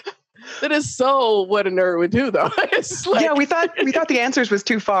what a nerd would do, though. It's like, yeah, we thought the answers was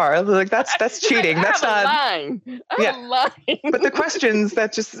too far. Like that's cheating. That's not. I have a line. But the questions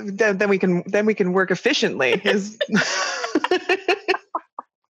that just then we can work efficiently is.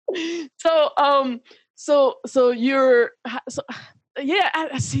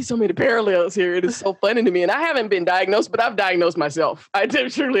 I see so many parallels here. It is so funny to me, and I haven't been diagnosed, but I've diagnosed myself. I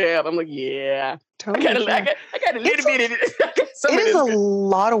truly have. I'm like, yeah, totally I got a little bit of it. It is a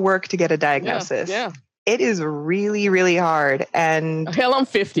lot of work to get a diagnosis. Yeah. It is really, really hard. And hell, I'm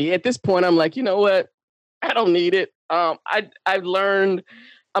 50 at this point. I'm like, you know what? I don't need it. I've learned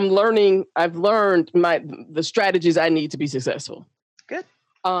the strategies I need to be successful. Good.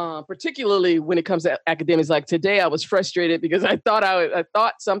 Particularly when it comes to academics. Like today, I was frustrated because I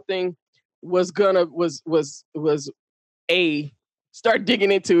thought something was start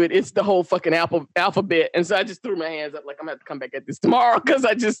digging into it. It's the whole fucking alphabet, and so I just threw my hands up like I'm gonna have to come back at this tomorrow because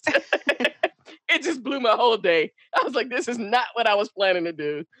I just it just blew my whole day. I was like, this is not what I was planning to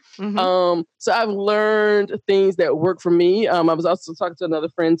do. Mm-hmm. So I've learned things that work for me. I was also talking to another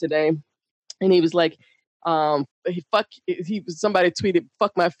friend today, and he was like, Somebody tweeted,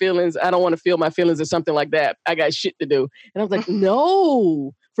 "Fuck my feelings. I don't want to feel my feelings," or something like that. I got shit to do. And I was like,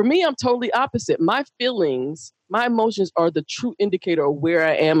 no. For me, I'm totally opposite. My feelings, my emotions are the true indicator of where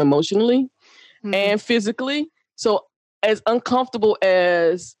I am emotionally and physically. So as uncomfortable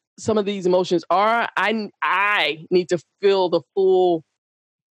as some of these emotions are, I need to feel the full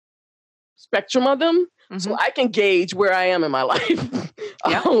spectrum of them so I can gauge where I am in my life.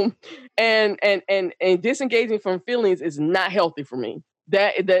 And disengaging from feelings is not healthy for me.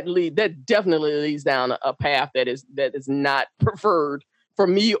 That definitely leads down a path that is not preferred for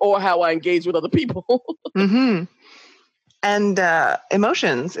me or how I engage with other people. And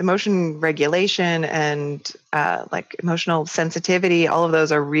emotion regulation, and like emotional sensitivity, all of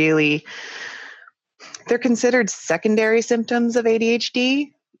those are really, they're considered secondary symptoms of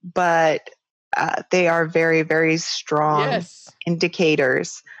ADHD, but they are very, very strong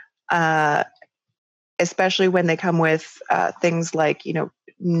indicators, especially when they come with things like,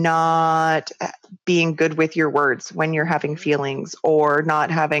 not being good with your words when you're having feelings, or not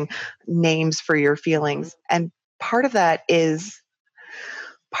having names for your feelings. And part of that is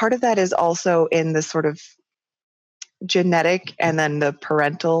also in the sort of genetic and then the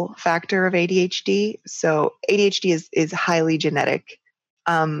parental factor of ADHD. So ADHD is highly genetic.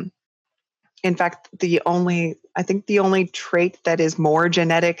 In fact, the only trait that is more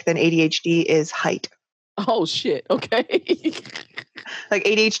genetic than ADHD is height. Oh shit. Okay. Like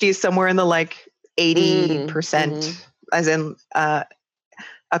ADHD is somewhere in the 80%, as in a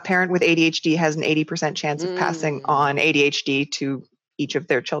parent with ADHD has an 80% chance of passing on ADHD to each of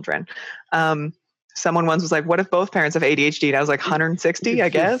their children. Someone once was like, "What if both parents have ADHD?" And I was like, 160, I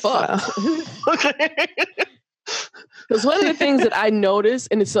guess. Okay. Because one of the things that I notice,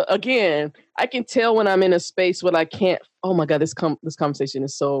 and it's again, I can tell when I'm in a space where I can't. Oh my god, this conversation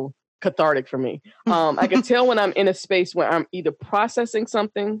is so cathartic for me. I can tell when I'm in a space where I'm either processing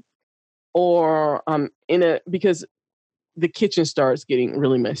something, or I'm because the kitchen starts getting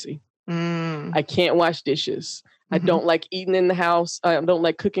really messy. I can't wash dishes. I don't like eating in the house. I don't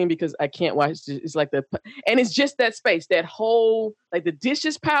like cooking because I can't wash. It's like and it's just that space, that whole, like the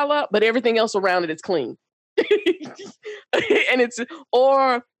dishes pile up, but everything else around it is clean. And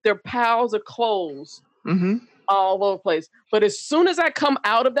or there are piles of clothes all over the place. But as soon as I come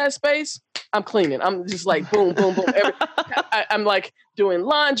out of that space, I'm cleaning. I'm just like boom, boom, boom. I'm like doing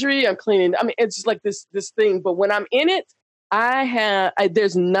laundry. I'm cleaning. I mean, it's just like this thing. But when I'm in it,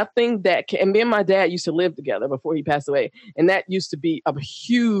 there's nothing that can. And me and my dad used to live together before he passed away, and that used to be a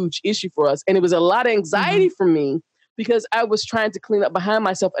huge issue for us. And it was a lot of anxiety for me because I was trying to clean up behind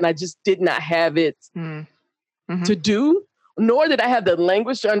myself, and I just did not have it to do, nor did I have the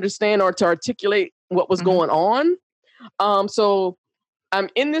language to understand or to articulate what was going on. So I'm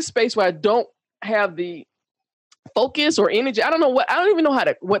in this space where I don't have the focus or energy. I don't even know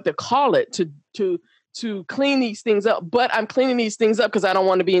what to call it to clean these things up, but I'm cleaning these things up because I don't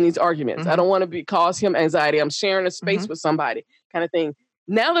want to be in these arguments. I don't want to cause him anxiety. I'm sharing a space with somebody, kind of thing.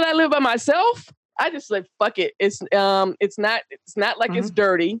 Now that I live by myself, I just like, fuck it. It's not like it's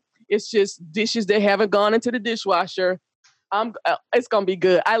dirty. It's just dishes that haven't gone into the dishwasher. It's gonna be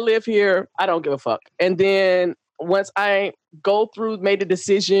good. I live here. I don't give a fuck. And then once I made a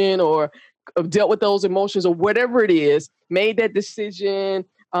decision or dealt with those emotions or whatever it is, made that decision.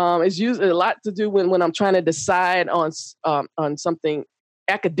 It's usually a lot to do when I'm trying to decide on something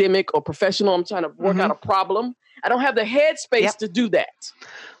academic or professional. I'm trying to work out a problem. I don't have the headspace to do that.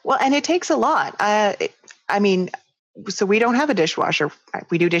 Well, and it takes a lot. So we don't have a dishwasher.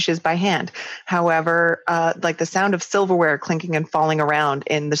 We do dishes by hand. However, like the sound of silverware clinking and falling around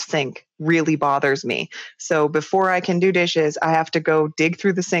in the sink really bothers me. So before I can do dishes, I have to go dig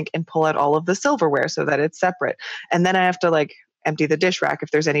through the sink and pull out all of the silverware so that it's separate. And then I have to empty the dish rack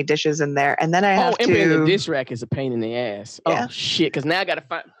if there's any dishes in there. And then I have to... emptying the dish rack is a pain in the ass. Yeah. Oh, shit. Because now I got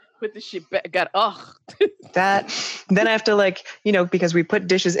to put the shit back. Then I have to because we put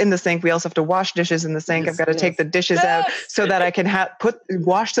dishes in the sink, we also have to wash dishes in the sink. I've got to take the dishes out so that I can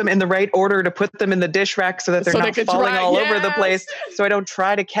wash them in the right order to put them in the dish rack so that they're not falling all over the place. So I don't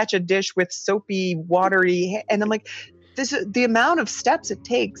try to catch a dish with soapy, watery, and I'm like, the amount of steps it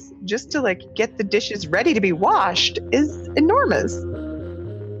takes just to get the dishes ready to be washed is enormous.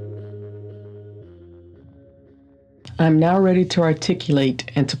 I'm now ready to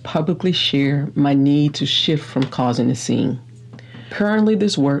articulate and to publicly share my need to shift from causing a scene. Currently,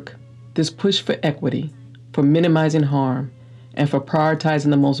 this push for equity, for minimizing harm, and for prioritizing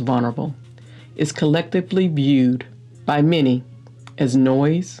the most vulnerable is collectively viewed by many as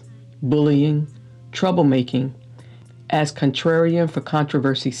noise, bullying, troublemaking, as contrarian for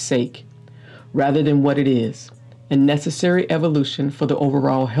controversy's sake, rather than what it is, a necessary evolution for the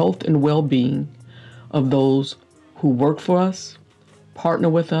overall health and well-being of those who work for us, partner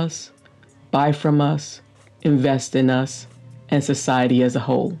with us, buy from us, invest in us, and society as a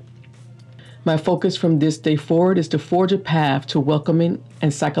whole. My focus from this day forward is to forge a path to welcoming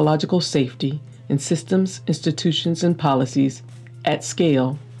and psychological safety in systems, institutions, and policies at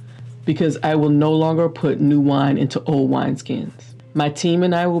scale, because I will no longer put new wine into old wineskins. My team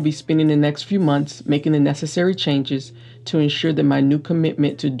and I will be spending the next few months making the necessary changes to ensure that my new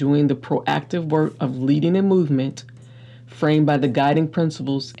commitment to doing the proactive work of leading a movement framed by the guiding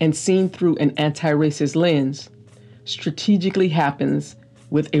principles and seen through an anti-racist lens strategically happens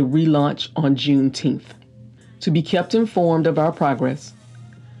with a relaunch on Juneteenth. To be kept informed of our progress,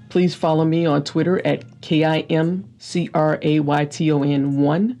 please follow me on Twitter at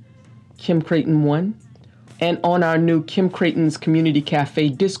KIMCRAYTON1, Kim Creighton 1, and on our new Kim Creighton's Community Cafe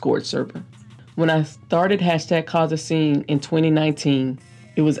Discord server. When I started hashtag Cause a Scene in 2019,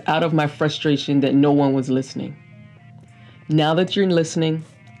 it was out of my frustration that no one was listening. Now that you're listening,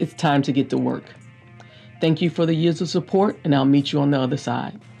 it's time to get to work. Thank you for the years of support, and I'll meet you on the other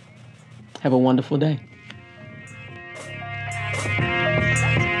side. Have a wonderful day.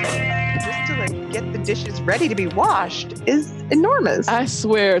 Just to get the dishes ready to be washed is enormous. I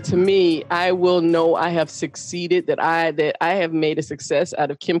swear, to me, I will know I have succeeded, that I have made a success out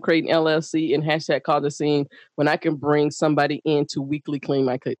of Kim Creighton LLC and hashtag Cause a Scene when I can bring somebody in to weekly clean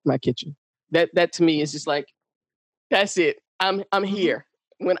my kitchen. That to me is just like, that's it. I'm here.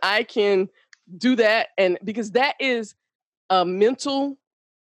 When I can do that, and because that is a mental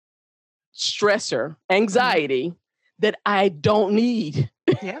stressor, anxiety that I don't need.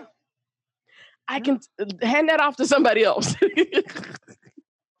 Yeah. I can hand that off to somebody else.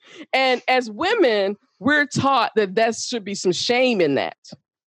 And as women, we're taught that should be some shame in that.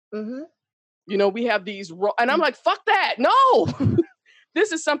 Mm-hmm. You know, we have these, and I'm like, fuck that. No,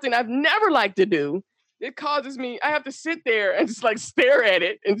 this is something I've never liked to do. It causes me, I have to sit there and just like stare at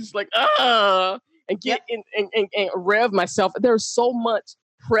it and just like, and get in and rev myself. There's so much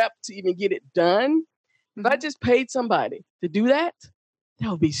prep to even get it done. If I just paid somebody to do that, that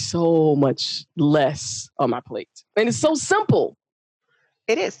would be so much less on my plate. And it's so simple.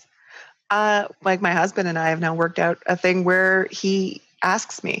 It is. Like my husband and I have now worked out a thing where he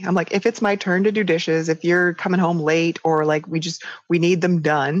asks me, I'm like, if it's my turn to do dishes, if you're coming home late or like we need them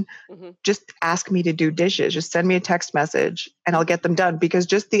done, just ask me to do dishes. Just send me a text message and I'll get them done. Because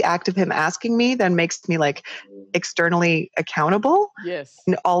just the act of him asking me then makes me like externally accountable. Yes.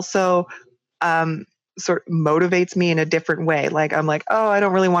 And also sort of motivates me in a different way. Like I'm like, oh, I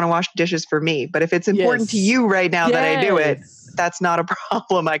don't really want to wash dishes for me. But if it's important to you right now that I do it, that's not a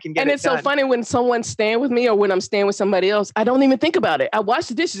problem. I can get it done. And it's so funny when someone's staying with me or when I'm staying with somebody else, I don't even think about it. I wash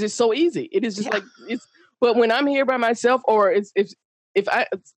the dishes. It's so easy. It is just like, but when I'm here by myself or if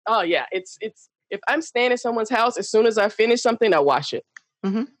I'm staying at someone's house, as soon as I finish something, I wash it.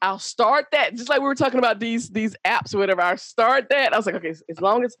 Mm-hmm. I'll start that. Just like we were talking about these apps or whatever. I start that. I was like, okay, as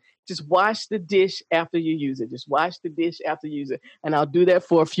long as just wash the dish after you use it. Just wash the dish after you use it. And I'll do that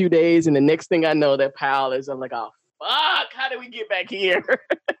for a few days. And the next thing I know, that pile is, I'm like, oh, fuck, how did we get back here?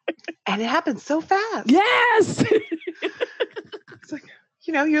 And it happens so fast. Yes. It's like,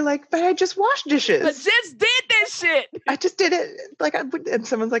 you're like, but I just washed dishes. I just did this shit. I just did it. Like, and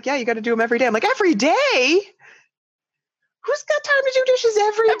someone's like, yeah, you got to do them every day. I'm like, every day? Who's got time to do dishes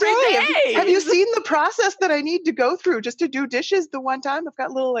every day? Have you seen the process that I need to go through just to do dishes the one time? I've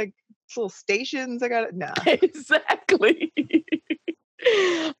got little stations. I got it. No. Exactly.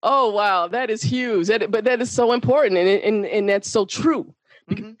 Oh, wow. That is huge. But that is so important. And that's so true.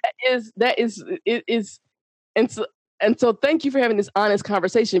 Because that is. And so thank you for having this honest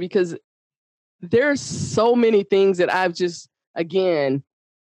conversation, because there's so many things that I've just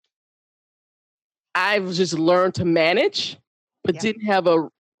learned to manage, but didn't have a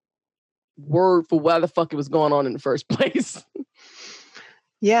word for why the fuck it was going on in the first place.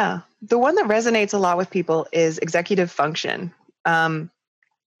 Yeah. The one that resonates a lot with people is executive function.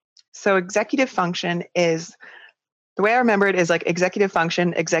 So executive function is, the way I remember it is like executive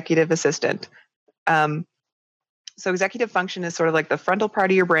function, executive assistant. So executive function is sort of like the frontal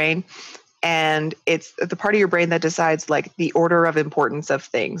part of your brain. And it's the part of your brain that decides like the order of importance of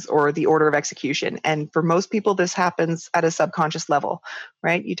things or the order of execution. And for most people, this happens at a subconscious level,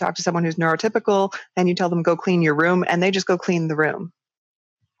 right? You talk to someone who's neurotypical and you tell them go clean your room and they just go clean the room.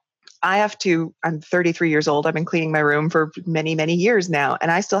 I'm 33 years old. I've been cleaning my room for many, many years now.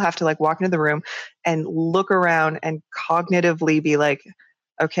 And I still have to like walk into the room and look around and cognitively be like,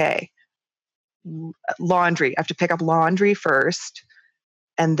 okay, laundry. I have to pick up laundry first.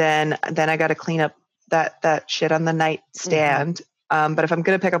 and then I got to clean up that shit on the nightstand. But if I'm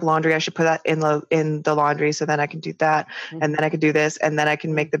going to pick up laundry, I should put that in the laundry, so then I can do that, and then I can do this, and then I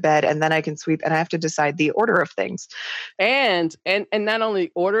can make the bed, and then I can sweep, and I have to decide the order of things. And not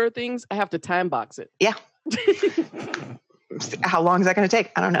only order things, I have to time box it. Yeah. How long is that going to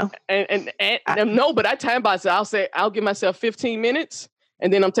take? I don't know. And no, but I time box it. I'll give myself 15 minutes,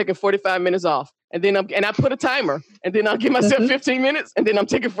 and then I'm taking 45 minutes off, and then I put a timer, and then I'll give myself 15 minutes, and then I'm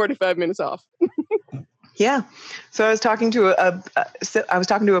taking 45 minutes off. Yeah. So I was talking to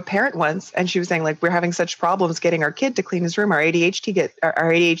a parent once, and she was saying, like, we're having such problems getting our kid to clean his room, our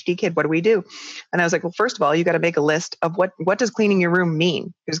ADHD kid. What do we do? And I was like, well, first of all, you got to make a list of what does cleaning your room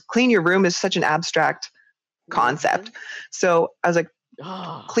mean? Because clean your room is such an abstract concept. So I was like,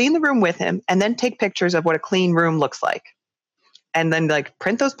 clean the room with him, and then take pictures of what a clean room looks like. And then like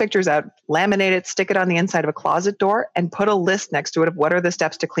print those pictures out, laminate it, stick it on the inside of a closet door, and put a list next to it of what are the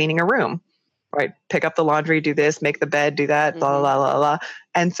steps to cleaning a room. Right, pick up the laundry, do this, make the bed, do that, blah, blah, blah, blah.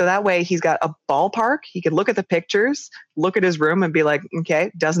 And so that way he's got a ballpark. He can look at the pictures, look at his room and be like,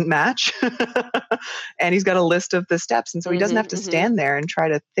 okay, doesn't match. And he's got a list of the steps. And so he doesn't have to stand there and try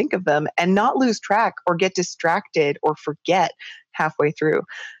to think of them and not lose track or get distracted or forget halfway through.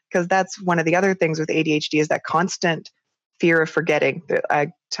 Because that's one of the other things with ADHD is that constant fear of forgetting.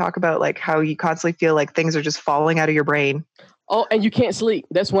 I talk about like how you constantly feel like things are just falling out of your brain. Oh, and you can't sleep.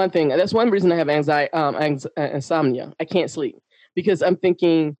 That's one thing. That's one reason I have insomnia. I can't sleep because I'm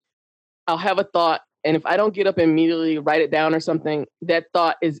thinking I'll have a thought, and if I don't get up and immediately write it down or something, that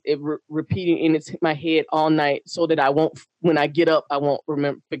thought is repeating in my head all night, so that I won't, when I get up, I won't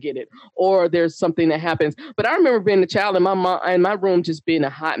forget it. Or there's something that happens. But I remember being a child and my room just being a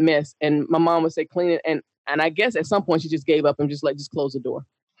hot mess, and my mom would say clean it, and I guess at some point she just gave up and just close the door,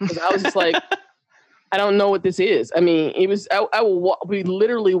 because I was just like. I don't know what this is. I mean, it was, I would be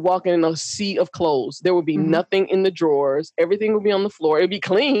literally walking in a sea of clothes. There would be nothing in the drawers. Everything would be on the floor. It'd be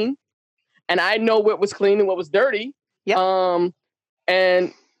clean. And I know what was clean and what was dirty. Yeah.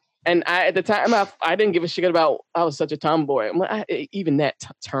 And I, at the time, I didn't give a shit about, I was such a tomboy. Even that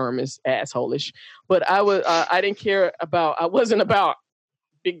term is asshole-ish. But I didn't care about, I wasn't about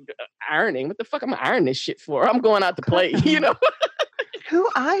big ironing. What the fuck am I ironing this shit for? I'm going out to play, you know? Who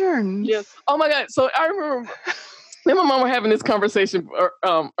irons? Yes. Oh my God. So I remember me and my mom were having this conversation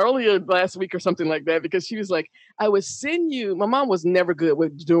earlier last week or something like that, because she was like, I would send you, my mom was never good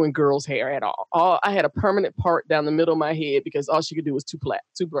with doing girls' hair at all. I had a permanent part down the middle of my head because all she could do was two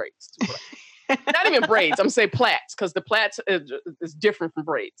braids. Not even braids. I'm saying plaits, because the plaits is different from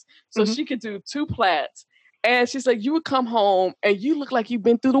braids. So she could do two plaits. And she's like, you would come home and you look like you've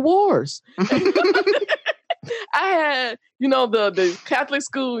been through the wars. I had, the Catholic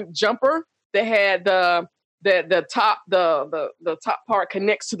school jumper that had the top part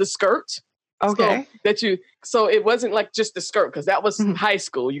connects to the skirt. Okay. So it wasn't like just the skirt, because that was high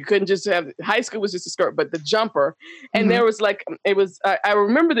school. You couldn't just have, high school was just a skirt, but the jumper. And there was like, I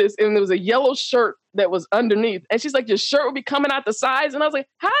remember this, and there was a yellow shirt that was underneath. And she's like, your shirt would be coming out the sides. And I was like,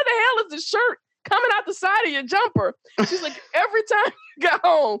 how the hell is the shirt coming out the side of your jumper? She's like, every time you got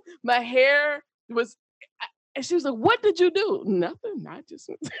home, my hair was, and she was like, what did you do? Nothing. I just,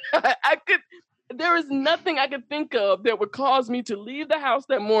 there was nothing I could think of that would cause me to leave the house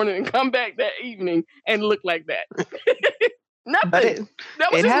that morning and come back that evening and look like that. Nothing.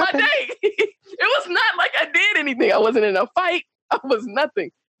 That was just happened. My day. It was not like I did anything. I wasn't in a fight. I was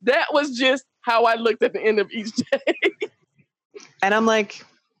nothing. That was just how I looked at the end of each day. And I'm like,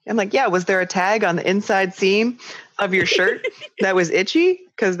 yeah, was there a tag on the inside seam of your shirt that was itchy?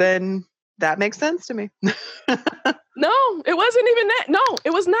 Because then that makes sense to me. No, it wasn't even that. No,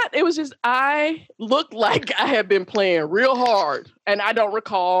 it was not. It was just, I looked like I had been playing real hard, and I don't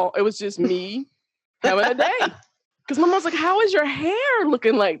recall. It was just me having a day. Because my mom's like, how is your hair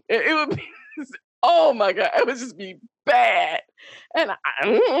looking like? It would be, oh my God, it would just be bad. And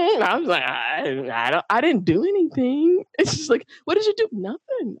I was like, I didn't do anything. It's just like, what did you do?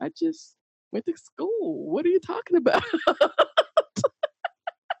 Nothing. I just went to school. What are you talking about?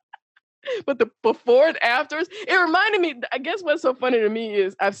 But the before and afters, it reminded me, I guess what's so funny to me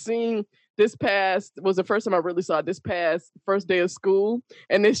is I've seen was the first time I really saw this past first day of school.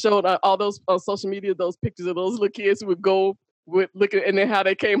 And they showed all those on social media, those pictures of those little kids who would go with looking, and then how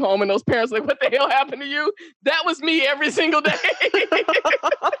they came home and those parents like, what the hell happened to you? That was me every single day.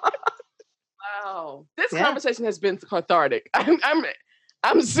 Wow. This conversation has been cathartic.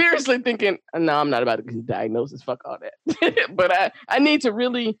 I'm seriously thinking, no, I'm not about to get a diagnosis. Fuck all that. But I need to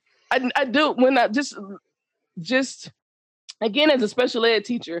really, I do, when I just again, as a special ed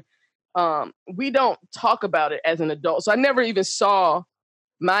teacher, we don't talk about it as an adult. So I never even saw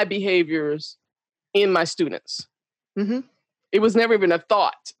my behaviors in my students. Mm-hmm. It was never even a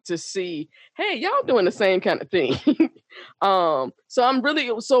thought to see, hey, y'all doing the same kind of thing. So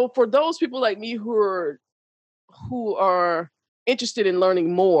for those people like me who are interested in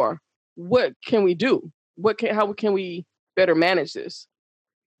learning more, what can we do? How can we better manage this?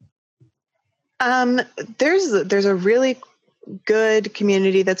 There's a really good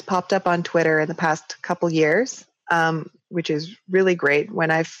community that's popped up on Twitter in the past couple years, which is really great.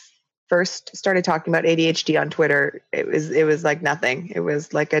 When I first started talking about ADHD on Twitter, it was like nothing. It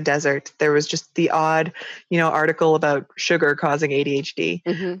was like a desert. There was just the odd, article about sugar causing ADHD.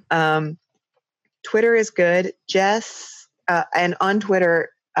 Mm-hmm. Twitter is good. Jess, and on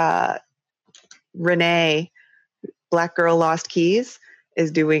Twitter, Renee, Black Girl Lost Keys,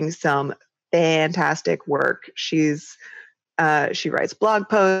 is doing some fantastic work. She writes blog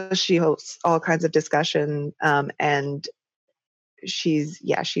posts, she hosts all kinds of discussion, and she's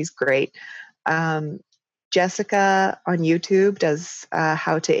great. Jessica on YouTube does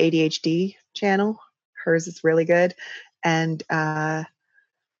How to ADHD channel. Hers is really good. And I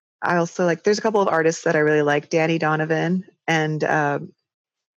also there's a couple of artists that I really like, Danny Donovan and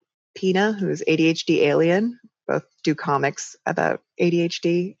Pina, who's ADHD Alien. Both do comics about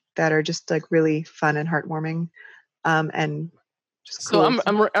ADHD that are just really fun and heartwarming. And just cool.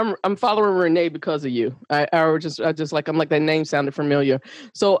 So I'm following Renee because of you. I'm like that name sounded familiar.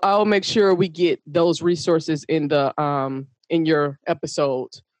 So I'll make sure we get those resources in the in your episode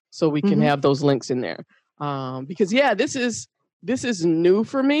so we can have those links in there. Because this is new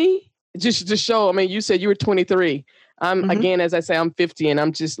for me. Just to show, I mean, you said you were 23. Again, as I say, I'm 50, and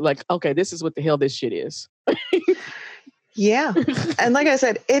I'm just like, okay, this is what the hell this shit is. Yeah. And like I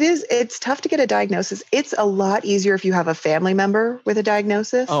said, it's tough to get a diagnosis. It's a lot easier if you have a family member with a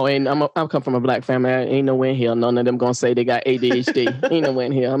diagnosis. Oh, and I come from a Black family. I ain't no way in hell none of them gonna say they got ADHD. Ain't no way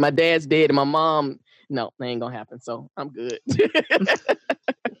in hell. My dad's dead and my mom, no, that ain't gonna happen. So I'm good.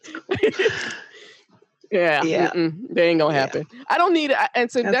 Yeah. They ain't gonna happen. I don't need and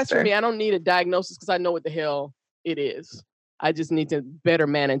so that's for me. I don't need a diagnosis because I know what the hell it is. I just need to better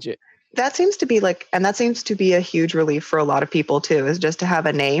manage it. That seems to be a huge relief for a lot of people too, is just to have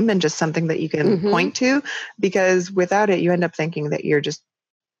a name and just something that you can point to, because without it, you end up thinking that you're just,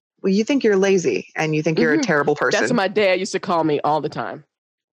 you think you're lazy and you think you're a terrible person. That's what my dad used to call me all the time,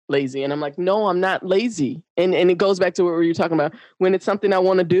 lazy. And I'm like, no, I'm not lazy. And it goes back to what we were talking about. When it's something I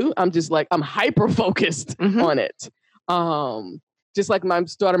want to do, I'm just like, I'm hyper focused on it. Just like I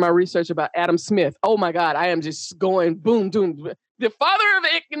started my research about Adam Smith. Oh my God, I am just going boom, boom. The father of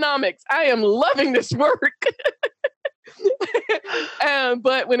economics. I am loving this work.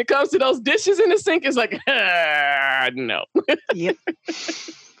 But when it comes to those dishes in the sink, it's like, no. Yep.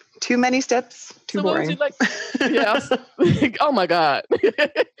 Too many steps, too boring. Oh my God.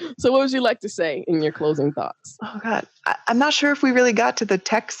 So what would you like to say in your closing thoughts? Oh God. I'm not sure if we really got to the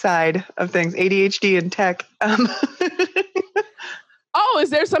tech side of things, ADHD and tech. Oh, is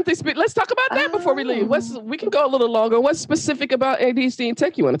there something? Let's talk about that before we leave. We can go a little longer. What's specific about ADHD and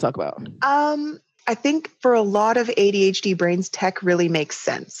tech you want to talk about? I think for a lot of ADHD brains, tech really makes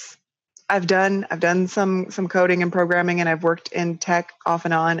sense. I've done some coding and programming, and I've worked in tech off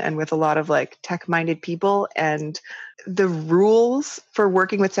and on, and with a lot of tech-minded people. And the rules for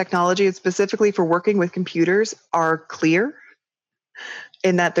working with technology, and specifically for working with computers, are clear.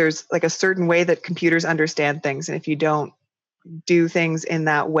 In that there's a certain way that computers understand things, and if you don't do things in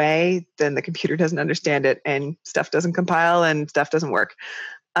that way, then the computer doesn't understand it and stuff doesn't compile and stuff doesn't work.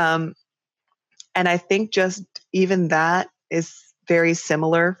 And I think just even that is very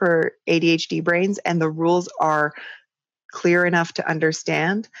similar for ADHD brains, and the rules are clear enough to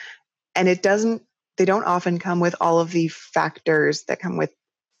understand. And they don't often come with all of the factors that come with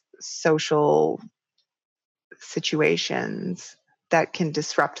social situations that can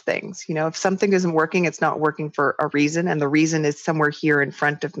disrupt things. If something isn't working, it's not working for a reason. And the reason is somewhere here in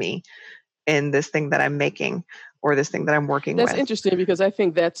front of me in this thing that I'm making or this thing that I'm working with. That's interesting, because I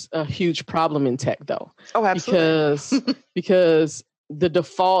think that's a huge problem in tech though. Oh, absolutely. Because the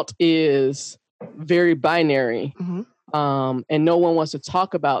default is very binary. And no one wants to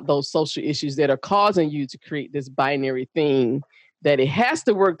talk about those social issues that are causing you to create this binary thing, that it has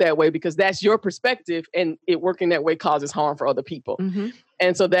to work that way because that's your perspective, and it working that way causes harm for other people.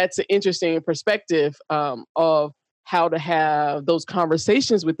 And so that's an interesting perspective of how to have those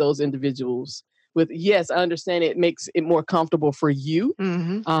conversations with those individuals. With, yes, I understand it makes it more comfortable for you.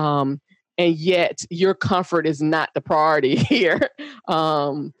 And yet your comfort is not the priority here.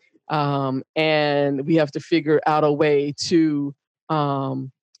 And we have to figure out a way to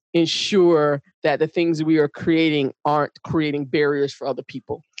ensure that the things we are creating aren't creating barriers for other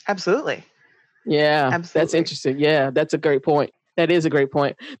people. Absolutely. Yeah, Absolutely. That's interesting. Yeah, that's a great point. That is a great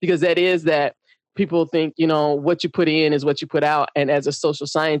point, because that is that people think, what you put in is what you put out. And as a social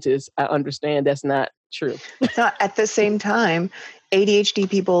scientist, I understand that's not true. At the same time, ADHD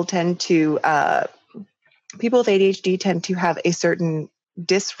people people with ADHD tend to have a certain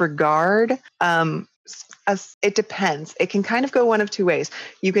disregard. It depends. It can kind of go one of two ways.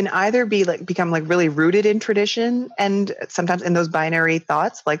 You can either become really rooted in tradition, and sometimes in those binary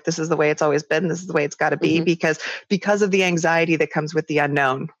thoughts, like this is the way it's always been, this is the way it's got to be, because of the anxiety that comes with the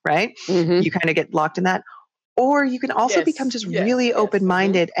unknown, right? Mm-hmm. You kind of get locked in that. Or you can also become just really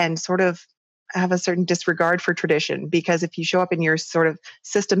open-minded and sort of have a certain disregard for tradition, because if you show up in your sort of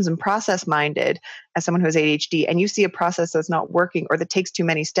systems and process minded as someone who has ADHD, and you see a process that's not working or that takes too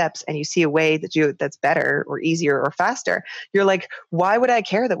many steps, and you see a way that's better or easier or faster, you're like, why would I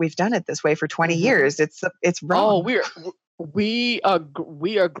care that we've done it this way for 20 years? It's wrong. Oh, we are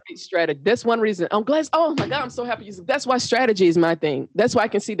great strategy. That's one reason I'm glad. Oh my God, I'm so happy. That's why strategy is my thing. That's why I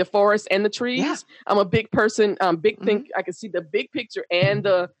can see the forest and the trees. Yeah. I'm a big person. Think I can see the big picture and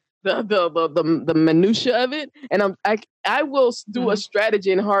the minutia of it, and I will do a strategy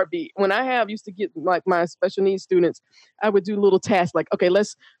in a heartbeat. When I used to get like my special needs students, I would do little tasks like, okay,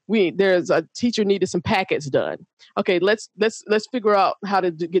 there's a teacher needed some packets done. Okay, let's figure out how to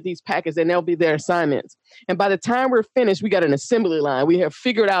get these packets, and they'll be their assignments. And by the time we're finished, we got an assembly line. We have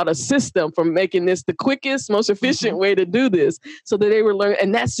figured out a system for making this the quickest, most efficient way to do this, so that they were learning.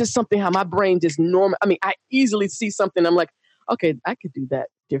 And that's just something how my brain just normal. I mean, I easily see something. I'm like, okay, I could do that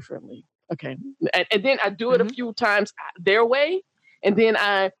differently. Okay. And then I do it a few times their way. And then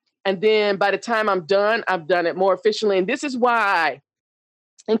by the time I'm done, I've done it more efficiently. And this is why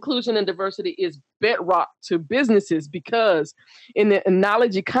inclusion and diversity is bedrock to businesses, because in the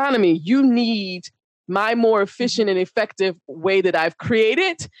knowledge economy, you need my more efficient and effective way that I've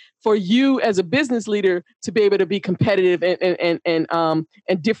created for you as a business leader to be able to be competitive and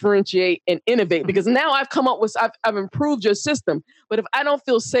differentiate and innovate. Because now I've come up with, I've improved your system. But if I don't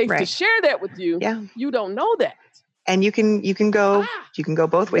feel safe to share that with you, you don't know that. And you can go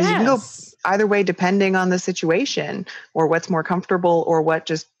both ways. Yes. You can go either way depending on the situation or what's more comfortable or what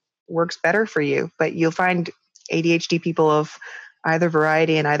just works better for you. But you'll find ADHD people of either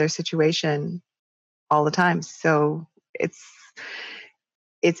variety in either situation all the time. So it's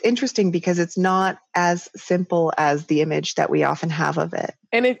interesting because it's not as simple as the image that we often have of it.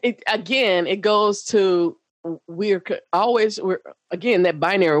 And it goes to we're that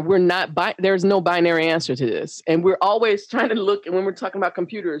binary. There's no binary answer to this. And we're always trying to look, and when we're talking about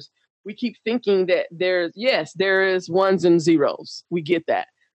computers, we keep thinking that there is ones and zeros. We get that,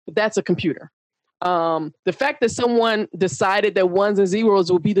 but that's a computer. The fact that someone decided that ones and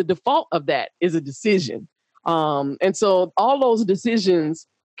zeros will be the default of that is a decision. And so all those decisions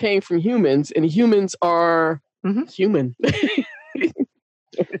came from humans, and humans are human.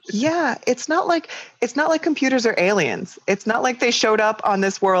 Yeah, it's not like computers are aliens. It's not like they showed up on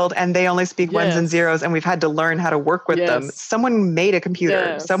this world and they only speak ones and zeros and we've had to learn how to work with them. Someone made a computer.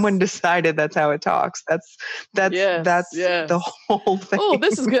 Yes. Someone decided that's how it talks. That's the whole thing. Oh,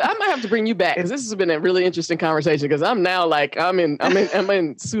 this is good. I might have to bring you back because this has been a really interesting conversation, because I'm now like I'm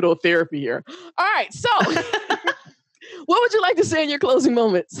in pseudo therapy here. All right, so what would you like to say in your closing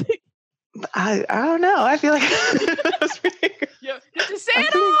moments? I don't know. I feel like did you say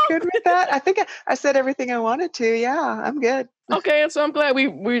it all? Good with that. I think I said everything I wanted to. Yeah, I'm good. Okay, so I'm glad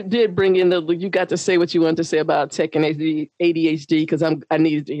we did bring in you got to say what you wanted to say about tech and ADHD, because I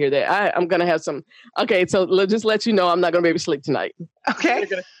needed to hear that. I'm gonna have some. Okay, so just let you know, I'm not gonna be able to sleep tonight. Okay,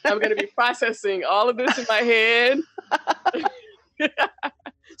 I'm gonna be processing all of this in my head.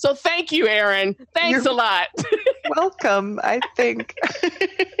 So thank you, Erin. Thanks a lot. Welcome. I think.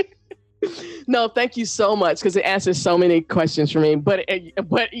 No, thank you so much, because it answers so many questions for me. But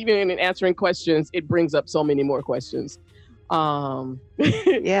even in answering questions, it brings up so many more questions.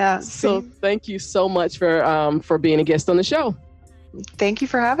 Yeah. So thank you so much for being a guest on the show. Thank you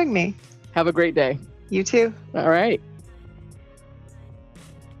for having me. Have a great day. You too. All right.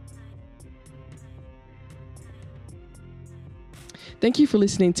 Thank you for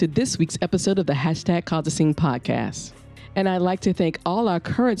listening to this week's episode of the #CallTheScene podcast. And I'd like to thank all our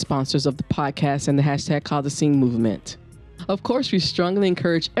current sponsors of the podcast and the #CallTheScene movement. Of course, we strongly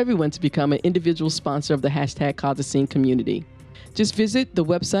encourage everyone to become an individual sponsor of the #CallTheScene community. Just visit the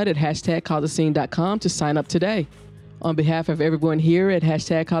website at #CallTheScene.com to sign up today. On behalf of everyone here at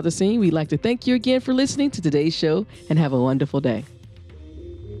 #CallTheScene, we'd like to thank you again for listening to today's show, and have a wonderful day.